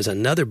 there was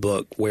another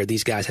book where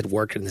these guys had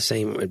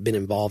been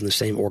involved in the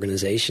same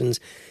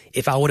organizations.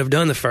 If I would have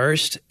done the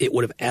first, it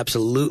would have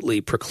absolutely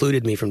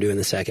precluded me from doing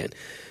the second.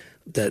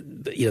 that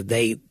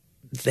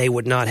they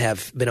would not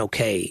have been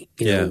okay,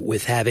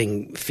 with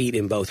having feet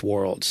in both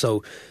worlds.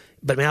 So,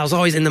 but I was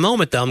always in the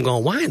moment though. I'm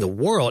going, why in the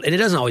world? And it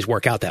doesn't always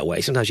work out that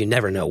way. Sometimes you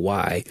never know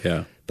why.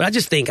 Yeah. But I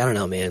just think, I don't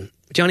know, man.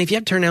 Johnny, if you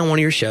have to turn down one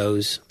of your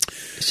shows,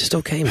 it's just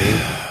okay,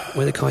 man.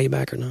 Whether they call you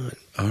back or not.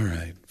 All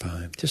right,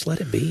 fine. Just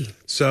let it be.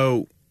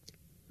 So,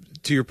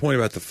 to your point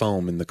about the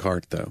foam in the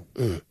cart, though.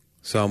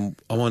 So I'm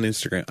on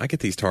Instagram. I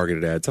get these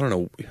targeted ads. I don't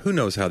know. Who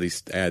knows how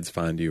these ads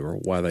find you or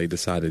why they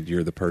decided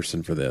you're the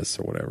person for this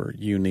or whatever.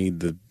 You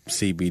need the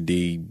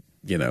CBD,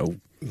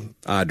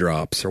 eye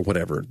drops or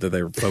whatever that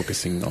they're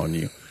focusing on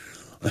you.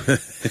 My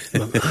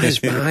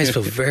eyes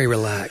feel very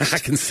relaxed. I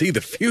can see the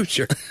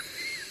future.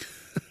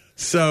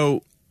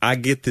 So I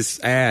get this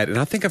ad, and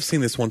I think I've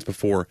seen this once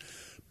before,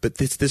 but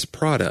it's this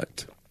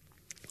product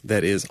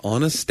that is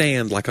on a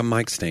stand, like a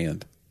mic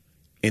stand,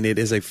 and it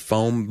is a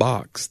foam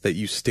box that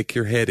you stick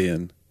your head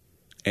in,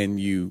 and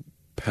you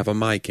have a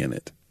mic in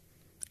it.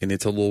 And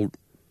it's a little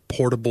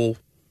portable,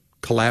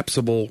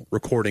 collapsible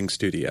recording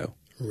studio.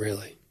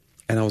 Really?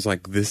 And I was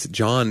like,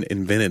 John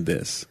invented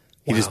this.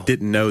 He Wow. just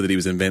didn't know that he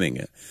was inventing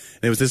it.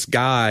 And it was this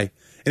guy,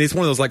 and it's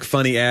one of those like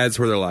funny ads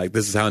where they're like,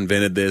 this is how I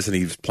invented this, and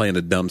he was playing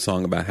a dumb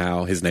song about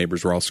how his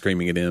neighbors were all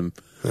screaming at him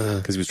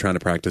because he was trying to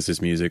practice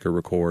his music or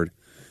record.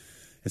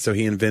 And so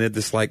he invented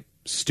this like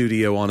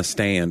studio on a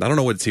stand. I don't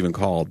know what it's even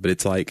called, but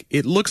it's like,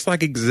 it looks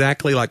like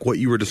exactly like what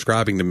you were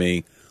describing to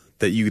me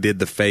that you did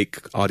the fake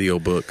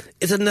audiobook.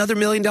 It's another $1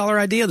 million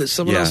idea that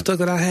someone else took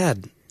that I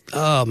had.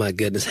 Oh my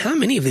goodness. How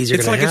many of these are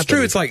going to happen? It's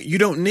true. It's like you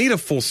don't need a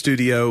full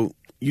studio.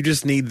 You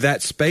just need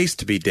that space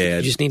to be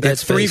dead. You just need that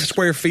That's 3 space.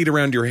 square feet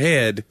around your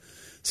head.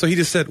 So he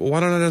just said, well, why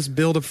don't I just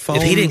build a foam?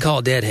 If he didn't call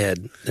it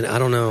Deadhead, then I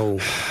don't know.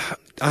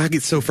 I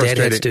get so frustrated.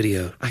 Deadhead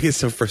Studio. I get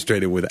so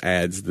frustrated with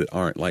ads that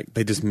aren't like,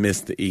 they just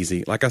miss the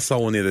easy. Like I saw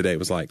one the other day. It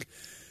was like,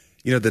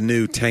 the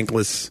new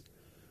tankless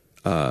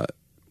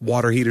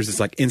water heaters. It's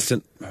like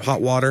instant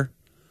hot water.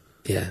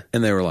 Yeah.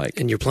 And they were like,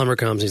 And your plumber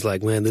comes, he's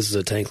like, man, this is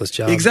a tankless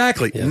job.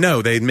 exactly. Yeah.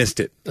 No, they missed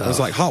it. I was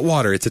like, hot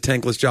water. It's a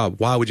tankless job.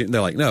 Why would you?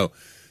 They're like, no.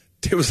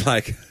 It was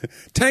like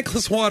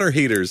tankless water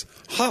heaters,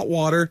 hot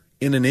water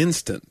in an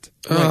instant.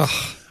 I'm like,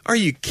 are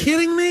you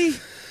kidding me?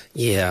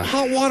 Yeah.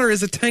 Hot water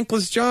is a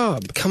tankless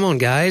job. Come on,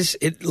 guys.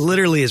 It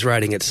literally is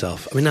writing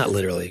itself. I mean, not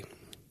literally.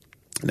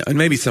 No, and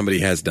maybe somebody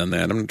has done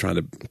that. I'm not trying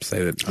to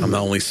say that I'm the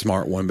only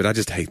smart one, but I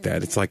just hate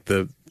that. It's like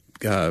the,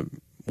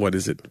 what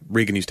is it?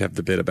 Regan used to have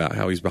the bit about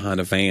how he's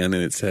behind a van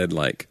and it said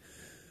like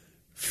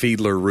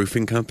Fiedler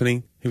Roofing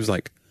Company. He was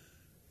like,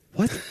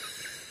 what?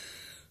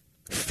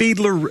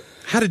 Fiedler,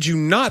 how did you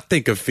not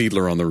think of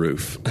Fiedler on the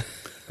roof?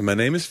 My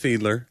name is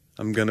Fiedler.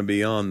 I'm going to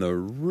be on the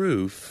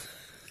roof.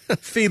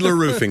 Fiedler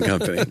Roofing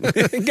Company.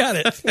 Got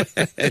it.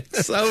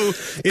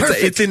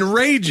 It's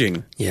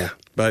enraging. Yeah.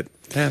 But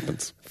it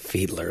happens.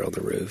 Fiedler on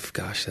the roof.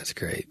 Gosh, that's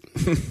great.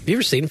 Have you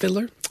ever seen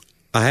Fiddler?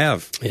 I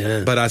have.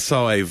 Yeah. But I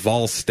saw a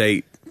Vol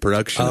State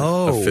production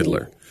of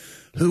Fiddler.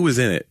 Who was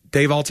in it?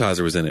 Dave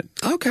Altizer was in it.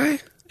 Okay.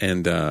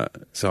 And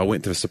so I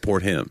went to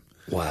support him.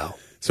 Wow.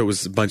 So it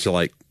was a bunch of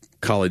like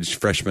college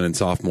freshmen and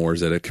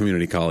sophomores at a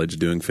community college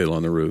doing Fiddle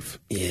on the Roof.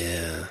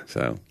 Yeah.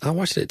 So I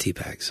watched it at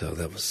TPAC, so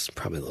that was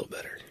probably a little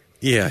better.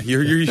 yeah,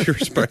 you're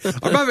smart.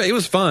 It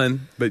was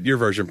fun, but your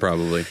version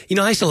probably.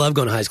 I used to love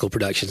going to high school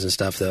productions and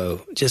stuff,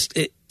 though. Just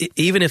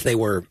even if there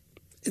was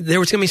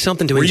going to be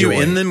something to Were enjoy.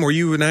 you in them? Were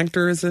you an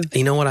actor?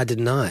 You know what? I did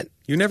not.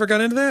 You never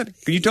got into that?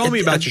 You told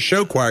me about your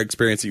show choir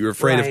experience that you were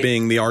afraid of Right.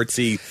 being the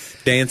artsy,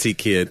 dancy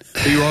kid.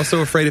 But you were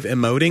also afraid of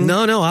emoting?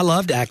 No, I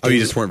loved acting. Oh,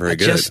 you just weren't very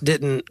good. I just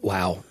didn't.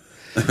 Wow.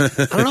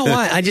 I don't know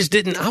why. I just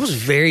didn't. I was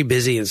very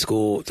busy in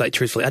school. Like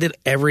truthfully, I did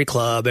every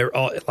club.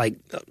 I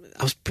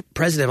was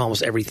president of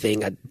almost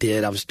everything I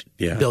did. I was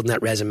building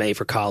that resume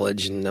for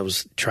college, and I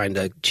was trying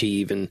to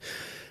achieve. And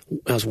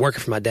I was working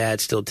for my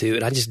dad still too.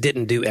 And I just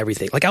didn't do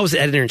everything. Like I was the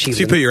editor in chief.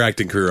 So you put your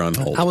acting career on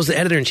hold. I was the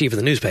editor in chief of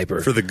the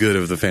newspaper For the good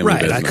of the family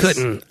right.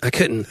 business. I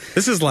couldn't.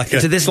 This is like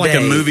To this it's like a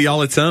day- movie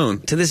all its own.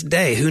 To this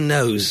day, who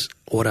knows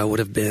what I would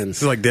have been?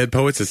 This is like Dead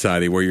Poet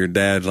Society where your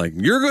dad's like,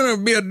 you're going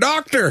to be a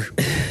doctor.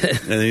 And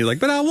then you're like,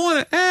 but I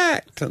want to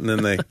act. And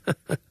then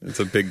it's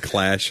a big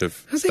clash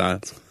of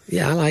styles.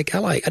 Yeah, I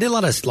did a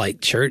lot of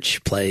like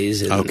church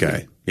plays. And,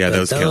 Okay. Yeah,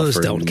 but those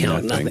don't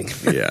count nothing.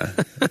 nothing. Yeah.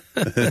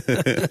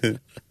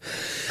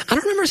 I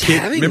don't remember us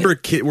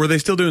having. Were they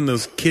still doing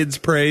those kids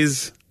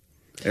praise?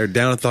 Or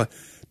down at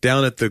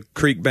the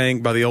creek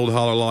bank by the old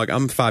holler log?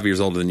 I'm 5 years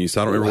older than you,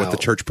 so I don't remember what the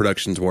church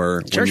productions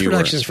were. Church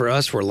productions for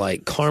us were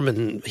like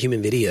Carmen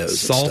Human Videos.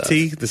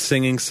 Salty, the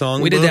singing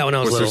song. We did that when I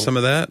was little. there some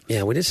of that?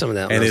 Yeah, we did some of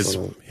that. And when I was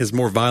little. his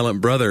more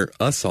violent brother,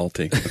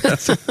 Salty.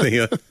 That's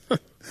something.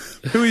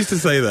 Who used to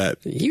say that?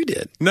 You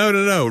did.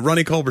 No.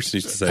 Ronnie Culberson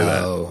used to say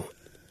that. Oh,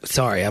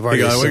 sorry, I've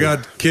already. We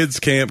got kids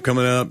camp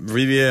coming up.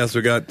 VBS.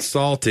 We got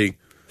Salty,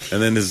 and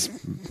then his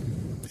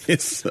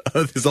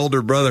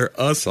older brother,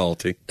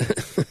 Salty.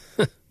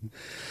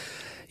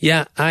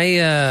 Yeah,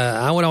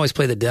 I would always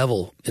play the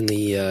devil in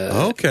the.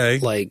 Okay.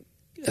 Like,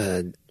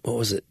 what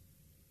was it?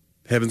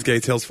 Heaven's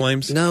Gates, Hell's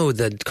Flames. No,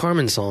 the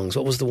Carmen songs.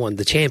 What was the one?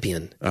 The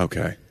Champion.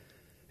 Okay.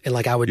 And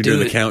like I would You're do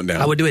doing the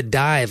countdown. I would do a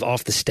dive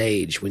off the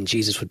stage when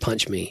Jesus would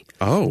punch me.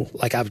 Oh.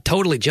 Like I would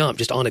totally jump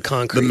just onto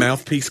concrete. The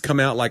mouthpiece come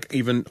out like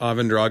even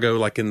Ivan Drago,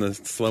 like in the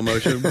slow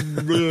motion.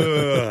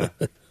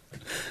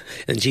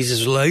 And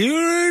Jesus was like,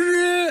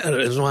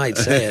 that's why I'd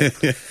say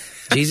it.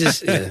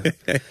 Jesus,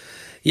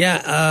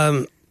 yeah,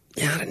 I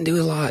didn't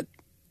do a lot.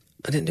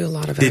 I didn't do a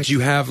lot of Did you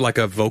have like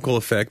a vocal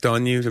effect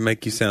on you to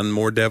make you sound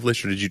more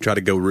devilish, or did you try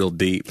to go real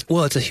deep?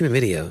 Well, it's a human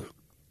video.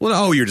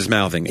 Well, you're just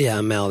mouthing it. Yeah,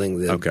 I'm mouthing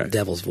the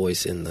devil's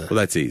voice in the... Well,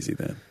 that's easy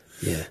then.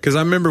 Yeah. Because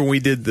I remember we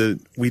did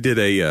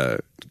a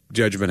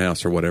Judgment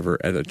House or whatever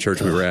at a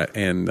church we were at,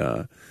 and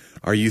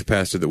our youth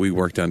pastor that we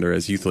worked under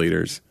as youth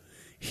leaders,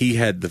 he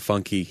had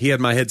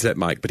my headset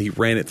mic, but he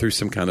ran it through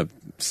some kind of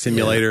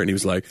simulator, and he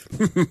was like,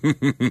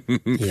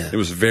 it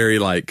was very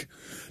like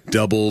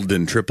doubled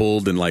and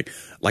tripled and like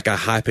a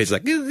high pitch,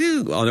 like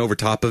on over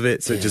top of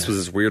it. So it just was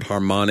this weird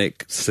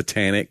harmonic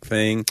satanic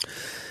thing.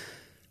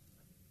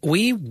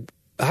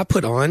 I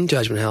put on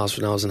Judgment House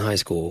when I was in high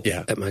school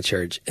at my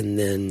church, and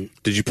then...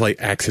 Did you play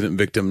Accident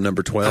Victim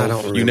number 12? I don't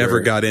remember. You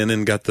never got in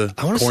and got the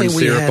corn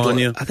syrup on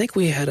you? I think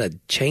we had a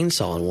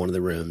chainsaw in one of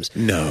the rooms.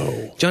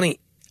 No. Johnny,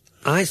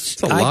 I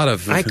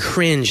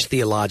cringe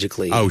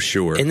theologically. Oh,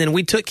 sure. And then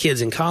we took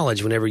kids in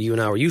college whenever you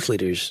and I were youth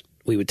leaders.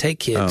 We would take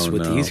kids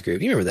with the youth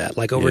group. You remember that?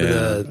 Like over to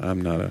the... I'm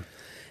not a...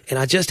 And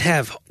I just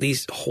have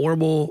these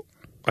horrible...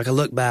 Like I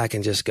look back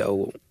and just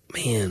go,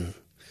 man...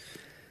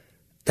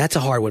 That's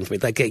a hard one for me.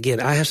 Like, again,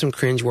 I have some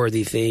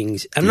cringeworthy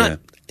things. I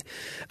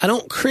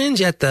don't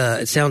cringe at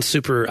it sounds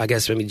super, I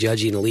guess, maybe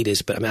judgy and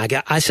elitist, but I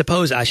mean, I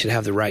suppose I should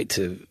have the right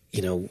to,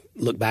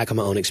 look back on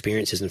my own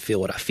experiences and feel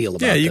what I feel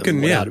about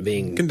them without it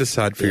being... You can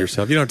decide for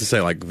yourself. You don't have to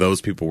say, like, those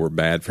people were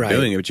bad for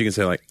doing it, but you can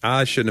say, like,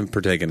 I shouldn't have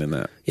partaken in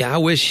that. Yeah, I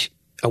wish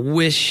I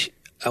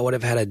would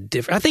have had a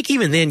different... I think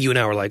even then you and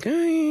I were like,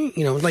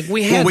 like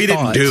we had we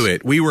thoughts. Didn't do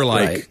it. We were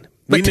like... Right.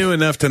 We knew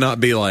enough to not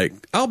be like,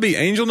 I'll be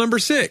angel number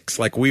 6.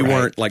 Like, we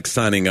weren't, like,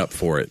 signing up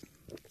for it.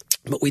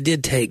 But we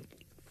did take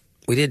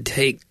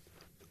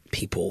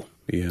people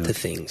to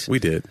things. We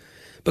did.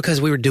 Because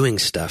we were doing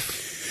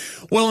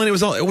stuff. Well, and it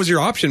was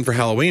your option for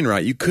Halloween,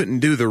 right? You couldn't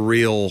do the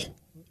real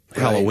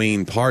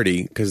Halloween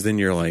party, because then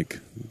you're like,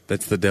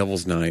 that's the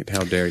devil's night.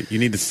 How dare you? You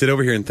need to sit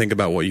over here and think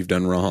about what you've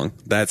done wrong.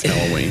 That's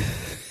Halloween.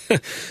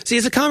 See,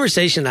 it's a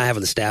conversation I have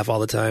with the staff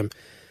all the time,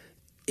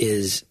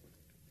 is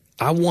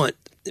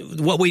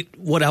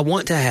what I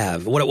want to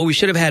have, what we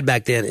should have had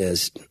back then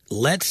is,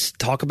 let's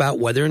talk about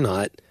whether or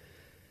not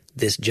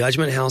this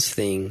Judgment House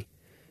thing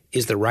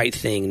is the right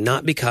thing,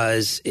 not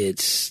because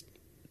it's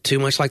too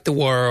much like the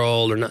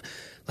world or not.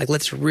 Like,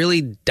 let's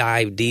really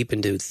dive deep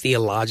into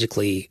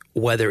theologically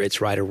whether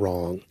it's right or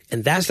wrong.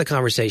 And that's the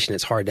conversation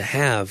that's hard to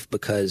have,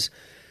 because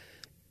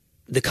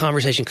the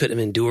conversation couldn't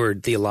have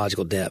endured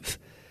theological depth.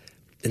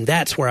 And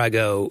that's where I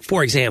go,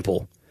 for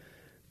example,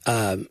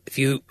 if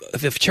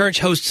a church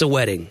hosts a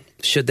wedding,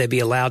 should they be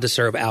allowed to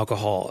serve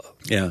alcohol?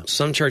 Yeah.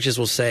 Some churches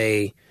will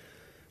say,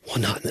 well,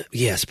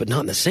 but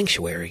not in the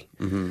sanctuary.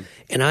 Mm-hmm.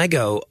 And I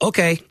go,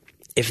 okay,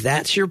 if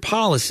that's your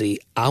policy,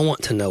 I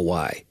want to know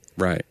why.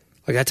 Right.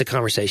 Like, that's a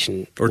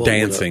conversation. Or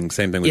dancing.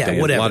 Same thing with dancing.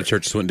 Whatever. A lot of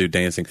churches wouldn't do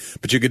dancing.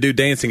 But you could do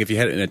dancing if you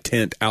had it in a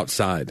tent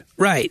outside.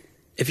 Right.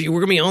 If you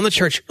were going to be on the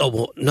church,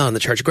 not on the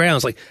church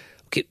grounds. Like,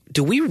 okay,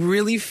 do we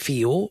really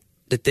feel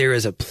that there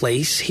is a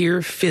place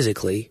here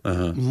physically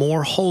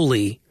more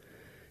holy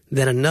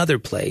than another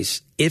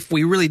place? If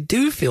we really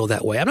do feel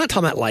that way, I'm not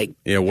talking about like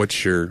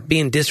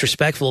being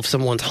disrespectful of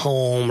someone's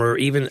home or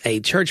even a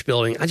church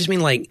building. I just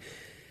mean, like,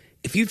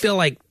 if you feel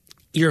like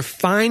you're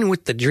fine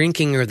with the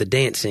drinking or the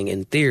dancing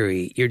in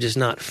theory, you're just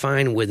not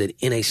fine with it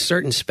in a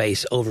certain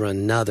space over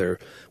another,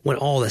 when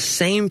all the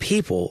same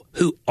people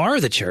who are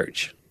the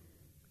church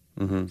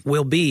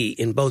will be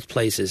in both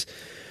places.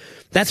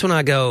 That's when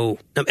I go,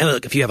 and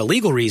look, if you have a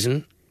legal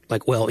reason,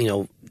 like,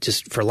 well,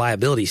 just for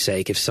liability's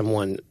sake, if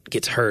someone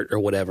gets hurt or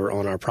whatever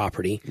on our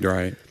property.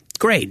 Right.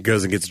 Great.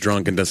 Goes and gets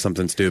drunk and does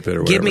something stupid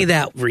or whatever. Give me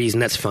that reason.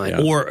 That's fine.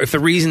 Yeah. Or if the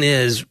reason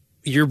is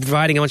you're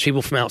providing a bunch of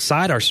people from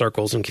outside our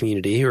circles and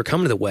community who are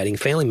coming to the wedding,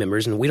 family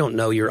members, and we don't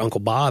know your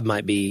Uncle Bob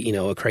might be,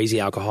 a crazy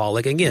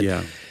alcoholic.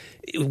 Again,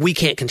 we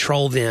can't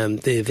control them,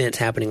 the events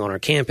happening on our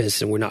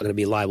campus, and we're not going to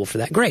be liable for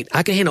that. Great.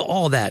 I can handle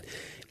all that.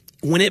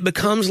 When it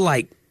becomes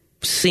like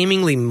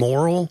seemingly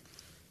moral,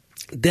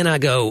 then I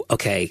go,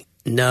 okay,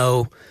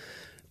 no,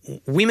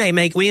 we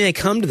may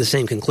come to the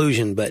same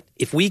conclusion, but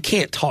if we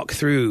can't talk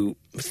through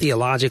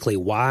theologically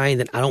why,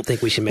 then I don't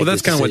think we should make. Well,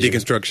 that's kind of what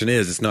deconstruction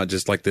is. It's not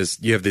just like this.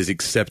 You have these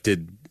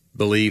accepted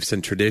beliefs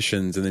and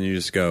traditions, and then you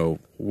just go,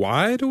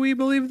 why do we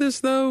believe this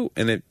though?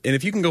 And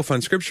if you can go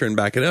find scripture and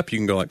back it up, you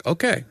can go like,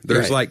 okay,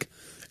 there's like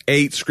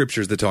 8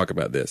 scriptures that talk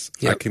about this.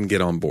 Yep. I can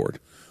get on board,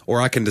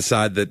 or I can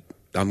decide that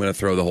I'm going to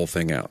throw the whole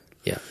thing out.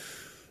 Yeah.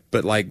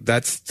 But like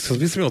so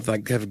these people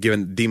like have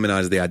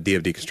demonized the idea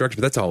of deconstruction,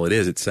 but that's all it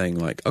is. It's saying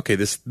like, okay,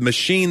 this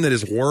machine that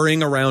is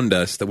whirring around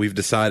us that we've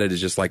decided is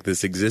just like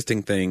this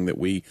existing thing that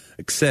we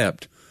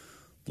accept.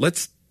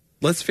 Let's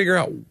figure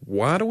out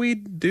why we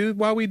do.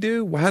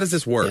 How does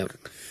this work? Yep.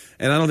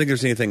 And I don't think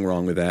there's anything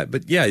wrong with that.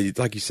 But yeah,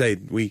 like you say,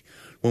 we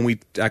when we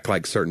act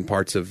like certain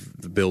parts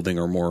of the building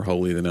are more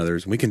holy than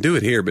others. We can do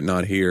it here, but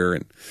not here.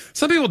 And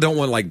some people don't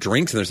want like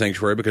drinks in their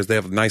sanctuary because they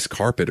have nice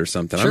carpet or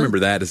something. Sure. I remember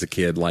that as a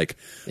kid. Like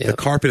the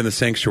carpet in the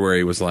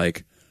sanctuary was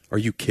like, are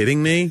you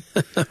kidding me?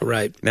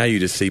 Right. Now you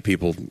just see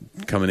people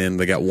coming in.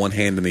 They got one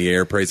hand in the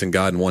air praising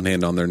God and one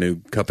hand on their new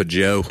cup of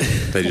Joe.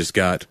 They just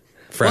got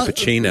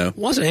Frappuccino.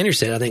 Wasn't Andrew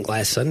said, I think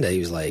last Sunday, he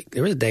was like,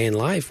 there was a day in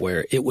life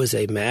where it was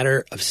a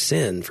matter of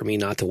sin for me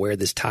not to wear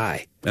this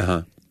tie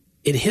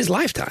in his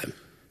lifetime.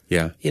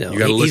 Yeah. You know,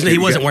 gotta he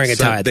wasn't wearing a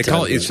tie at the They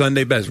call time. it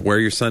Sunday best. Wear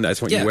your Sunday.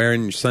 That's what you're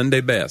wearing, your Sunday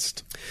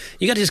best.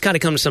 You got to just kind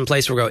of come to some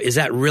place where we go, is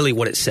that really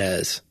what it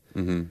says?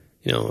 Mm-hmm.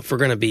 You know, if we're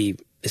going to be,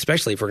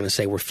 especially if we're going to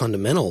say we're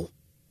fundamental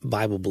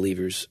Bible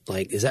believers,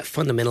 like, is that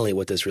fundamentally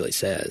what this really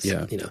says?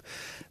 Yeah. You know,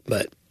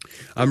 but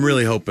I'm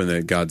really hoping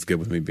that God's good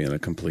with me being a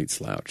complete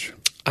slouch.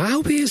 I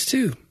hope he is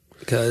too,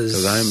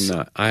 because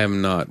I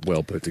am not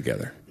well put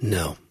together.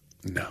 No.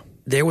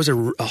 There was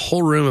a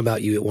whole room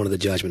about you at one of the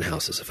judgment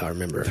houses, if I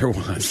remember. There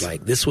was. It was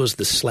like, this was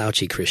the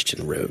slouchy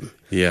Christian room.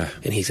 Yeah.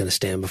 And he's going to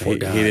stand before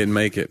God. He didn't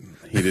make it.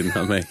 He did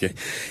not make it.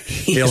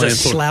 He's a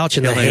slouch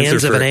in the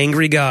hands of an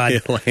angry God.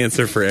 He'll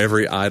answer for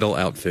every idol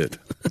outfit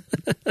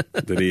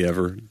that he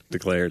ever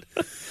declared.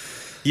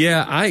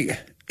 Yeah,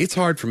 it's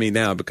hard for me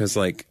now because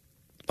like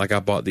I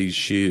bought these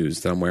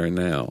shoes that I'm wearing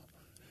now,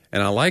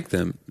 and I like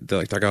them.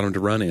 I got them to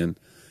run in,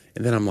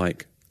 and then I'm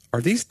like,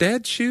 are these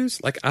Dad's shoes?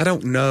 Like, I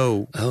don't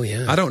know. Oh,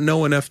 yeah. I don't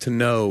know enough to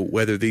know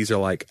whether these are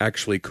like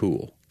actually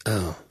cool.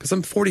 Oh. Because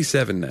I'm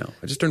 47 now.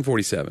 I just turned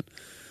 47.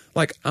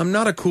 Like, I'm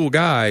not a cool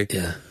guy.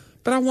 Yeah.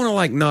 But I want to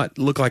like not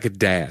look like a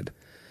dad.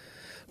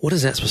 What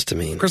is that supposed to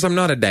mean? Because I'm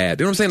not a dad.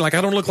 You know what I'm saying? Like,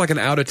 I don't look like an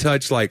out of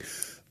touch, like,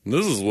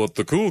 this is what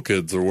the cool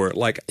kids are wearing.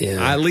 Like,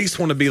 I at least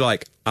want to be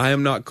like, I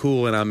am not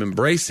cool and I'm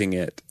embracing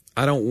it.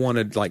 I don't want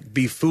to like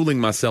be fooling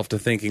myself to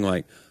thinking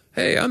like,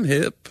 hey, I'm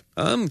hip.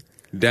 I'm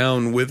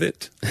down with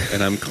it.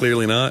 And I'm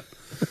clearly not.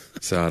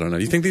 So I don't know.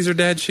 You think these are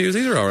Dad's shoes?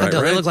 These are all right,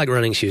 right? They look like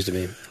running shoes to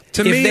me.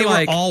 To if me, they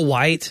like, were all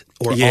white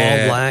or all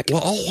black.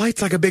 Well, all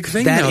white's like a big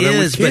thing that now.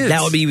 Is, but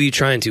that would be you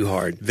trying too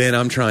hard. Then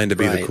I'm trying to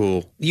be the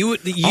cool.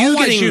 All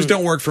white shoes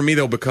don't work for me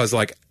though because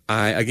like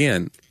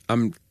they're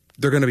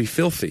going to be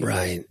filthy.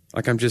 Right.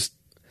 Like I'm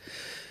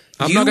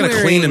not going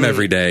to clean them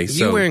every day.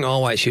 So you wearing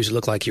all white shoes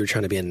look like you were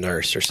trying to be a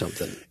nurse or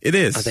something. It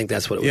is. I think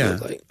that's what it would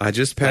look like. I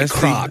just passed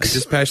Crocs. I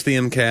just passed the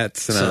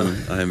MCATs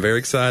and I'm very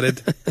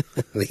excited.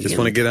 Just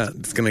want to get out.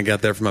 It's going to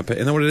get there for my pay.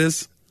 Isn't that what it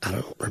is? I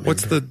don't remember.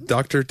 What's the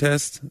doctor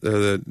test?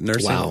 The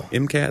nursing? Wow.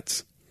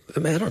 MCATs? I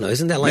mean, I don't know.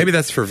 Isn't that like... Maybe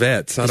that's for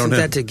vets. I don't know.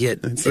 Isn't that to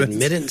get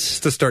admittance? It's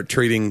to start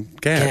treating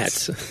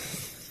cats.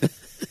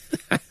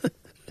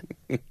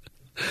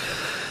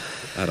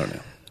 I don't know.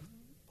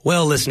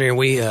 Well, listener,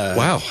 we...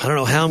 wow. I don't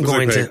know how I'm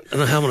going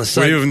to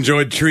say... We have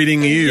enjoyed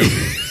treating you.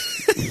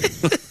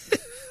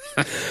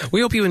 We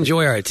hope you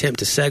enjoy our attempt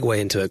to segue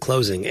into a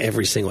closing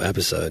every single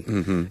episode.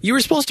 Mm-hmm. You were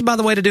supposed to, by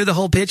the way, to do the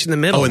whole pitch in the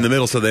middle. Oh, in the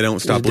middle so they don't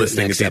stop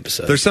listening. Next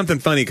episode. There's something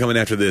funny coming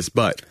after this,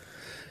 but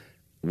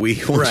we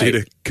want you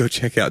to go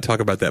check out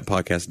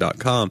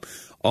talkaboutthatpodcast.com.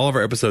 All of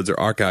our episodes are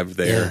archived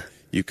there. Yeah.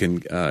 You can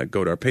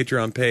go to our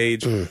Patreon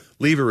page,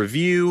 leave a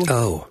review.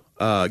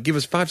 Give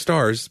us 5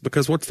 stars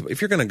because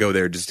if you're going to go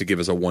there just to give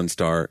us a 1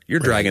 star, you're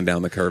dragging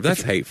down the curve.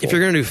 That's hateful. If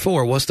you're going to do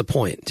 4, what's the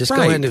point? Just go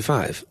ahead and do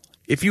 5.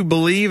 If you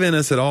believe in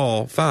us at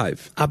all,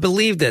 5. I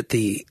believe that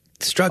the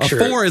structure...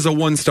 A 4 is a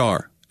 1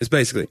 star. It's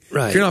basically.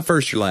 Right. If you're not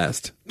first, you're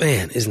last.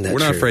 Man, isn't that We're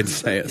true? not afraid to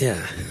say it.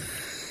 Yeah.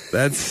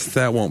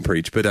 That won't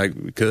preach, but I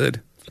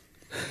could.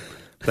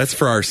 That's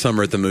for our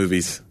summer at the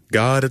movies.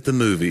 God at the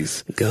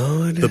movies.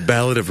 God. The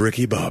Ballad of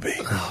Ricky Bobby.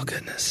 Oh,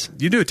 goodness.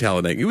 You would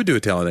do a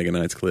Talladega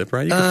Nights clip,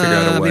 right? You can figure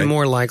out a way. I'd be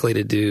more likely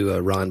to do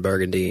Ron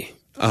Burgundy.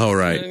 Oh,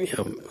 right. You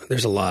know,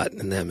 there's a lot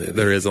in that movie.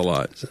 There is a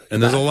lot.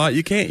 And there's a lot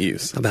you can't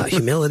use. About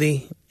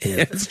humility. And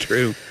yeah, it's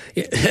true.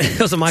 It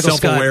was a Michael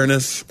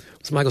Self-awareness. Scott.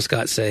 What Michael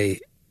Scott say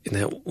in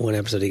that one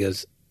episode? He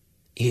goes,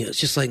 it's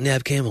just like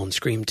Neve Campbell in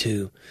Scream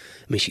 2.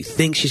 I mean, she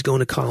thinks she's going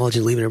to college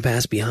and leaving her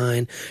past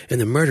behind, and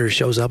the murderer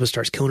shows up and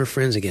starts killing her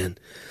friends again.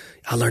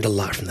 I learned a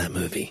lot from that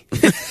movie.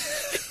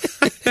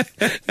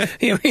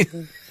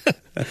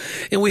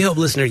 And we hope,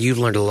 listener, you've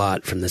learned a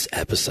lot from this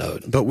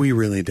episode. But we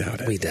really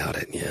doubt it. We doubt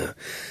it, yeah.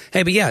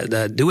 Hey, but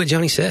yeah, do what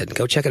Johnny said.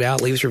 Go check it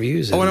out. Leave us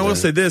reviews. And I will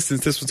say this,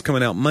 since this one's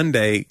coming out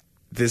Monday,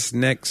 this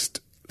next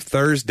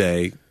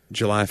Thursday,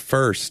 July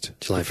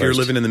 1st, if you're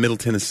living in the Middle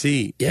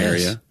Tennessee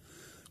area,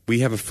 we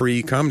have a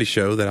free comedy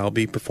show that I'll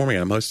be performing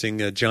at. I'm hosting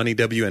Johnny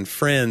W. and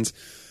Friends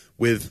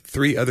with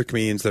 3 other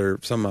comedians that are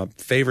some of my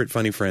favorite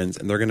funny friends,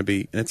 and they're going to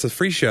be, and it's a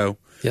free show.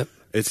 Yep.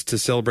 It's to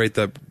celebrate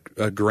the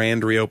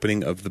grand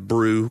reopening of the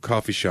Brew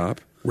Coffee Shop.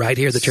 Right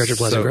here at the Church of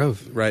Pleasant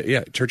Grove. Right,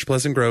 yeah, Church of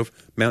Pleasant Grove,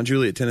 Mount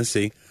Juliet,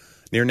 Tennessee,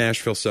 near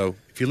Nashville. So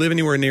if you live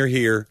anywhere near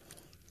here,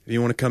 if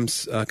you want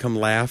to come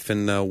laugh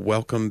and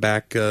welcome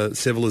back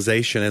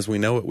civilization as we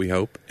know it, we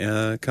hope,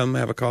 come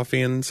have a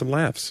coffee and some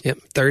laughs. Yep,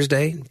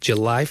 Thursday,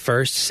 July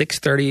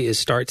 1st, 6:30 is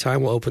start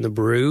time. We'll open the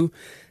Brew.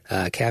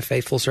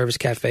 cafe, full service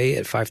cafe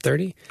at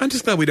 5:30. I'm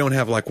just glad we don't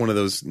have like one of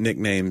those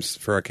nicknames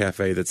for our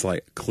cafe that's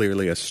like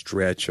clearly a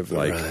stretch of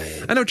like.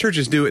 Right. I know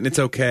churches do it and it's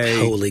okay.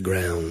 Holy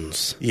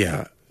Grounds.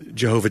 Yeah,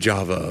 Jehovah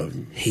Java,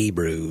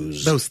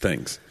 Hebrews. those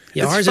things.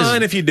 Yeah, it's ours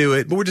fine is- if you do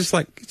it, but we're just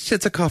like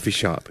it's a coffee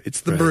shop.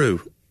 It's the Right.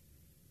 brew,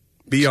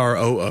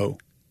 BROO,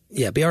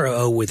 Yeah,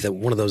 BROO with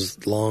one of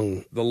those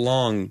long the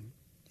long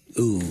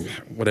ooh.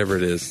 whatever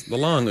it is, the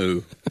long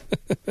ooh.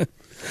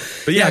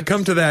 But yeah,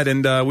 come to that,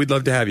 and we'd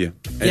love to have you.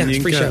 And Yeah, it's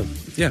you free can, show.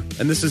 Yeah,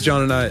 and this is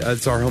John and I.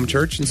 It's our home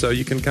church, and so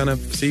you can kind of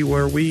see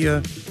what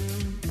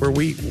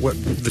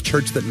the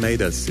church that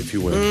made us, if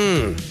you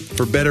will,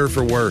 for better or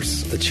for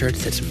worse. The church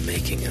that's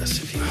making us.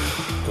 If you,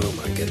 oh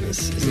my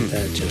goodness, isn't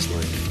that just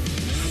like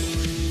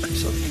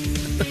something?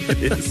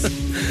 It is.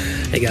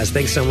 Hey guys,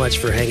 thanks so much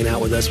for hanging out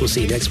with us. We'll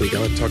see you next week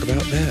on Talk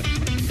about that.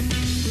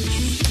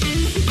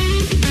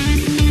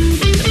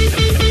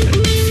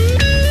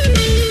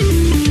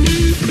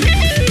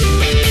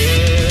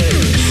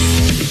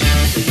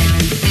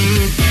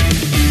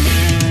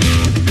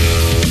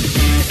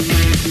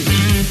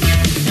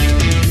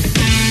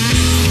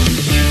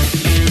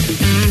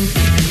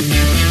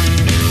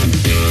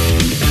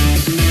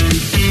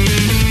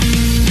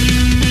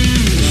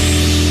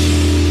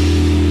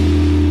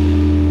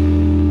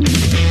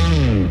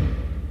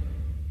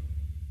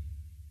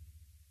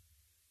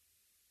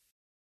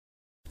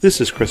 This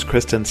is Chris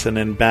Christensen,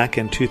 and back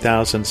in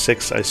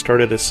 2006 I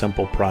started a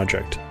simple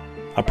project.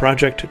 A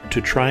project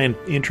to try and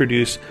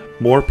introduce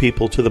more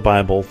people to the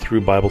Bible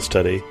through Bible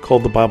study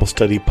called the Bible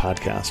Study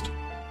Podcast.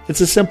 It's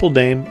a simple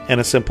name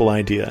and a simple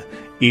idea.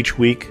 Each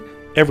week,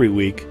 every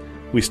week,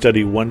 we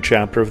study one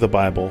chapter of the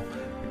Bible,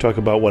 talk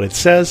about what it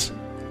says,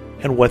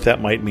 and what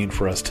that might mean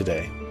for us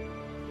today.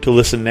 To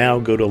listen now,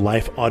 go to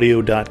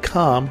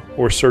lifeaudio.com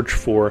or search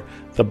for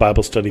the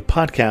Bible Study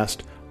Podcast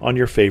on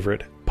your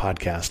favorite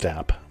podcast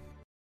app.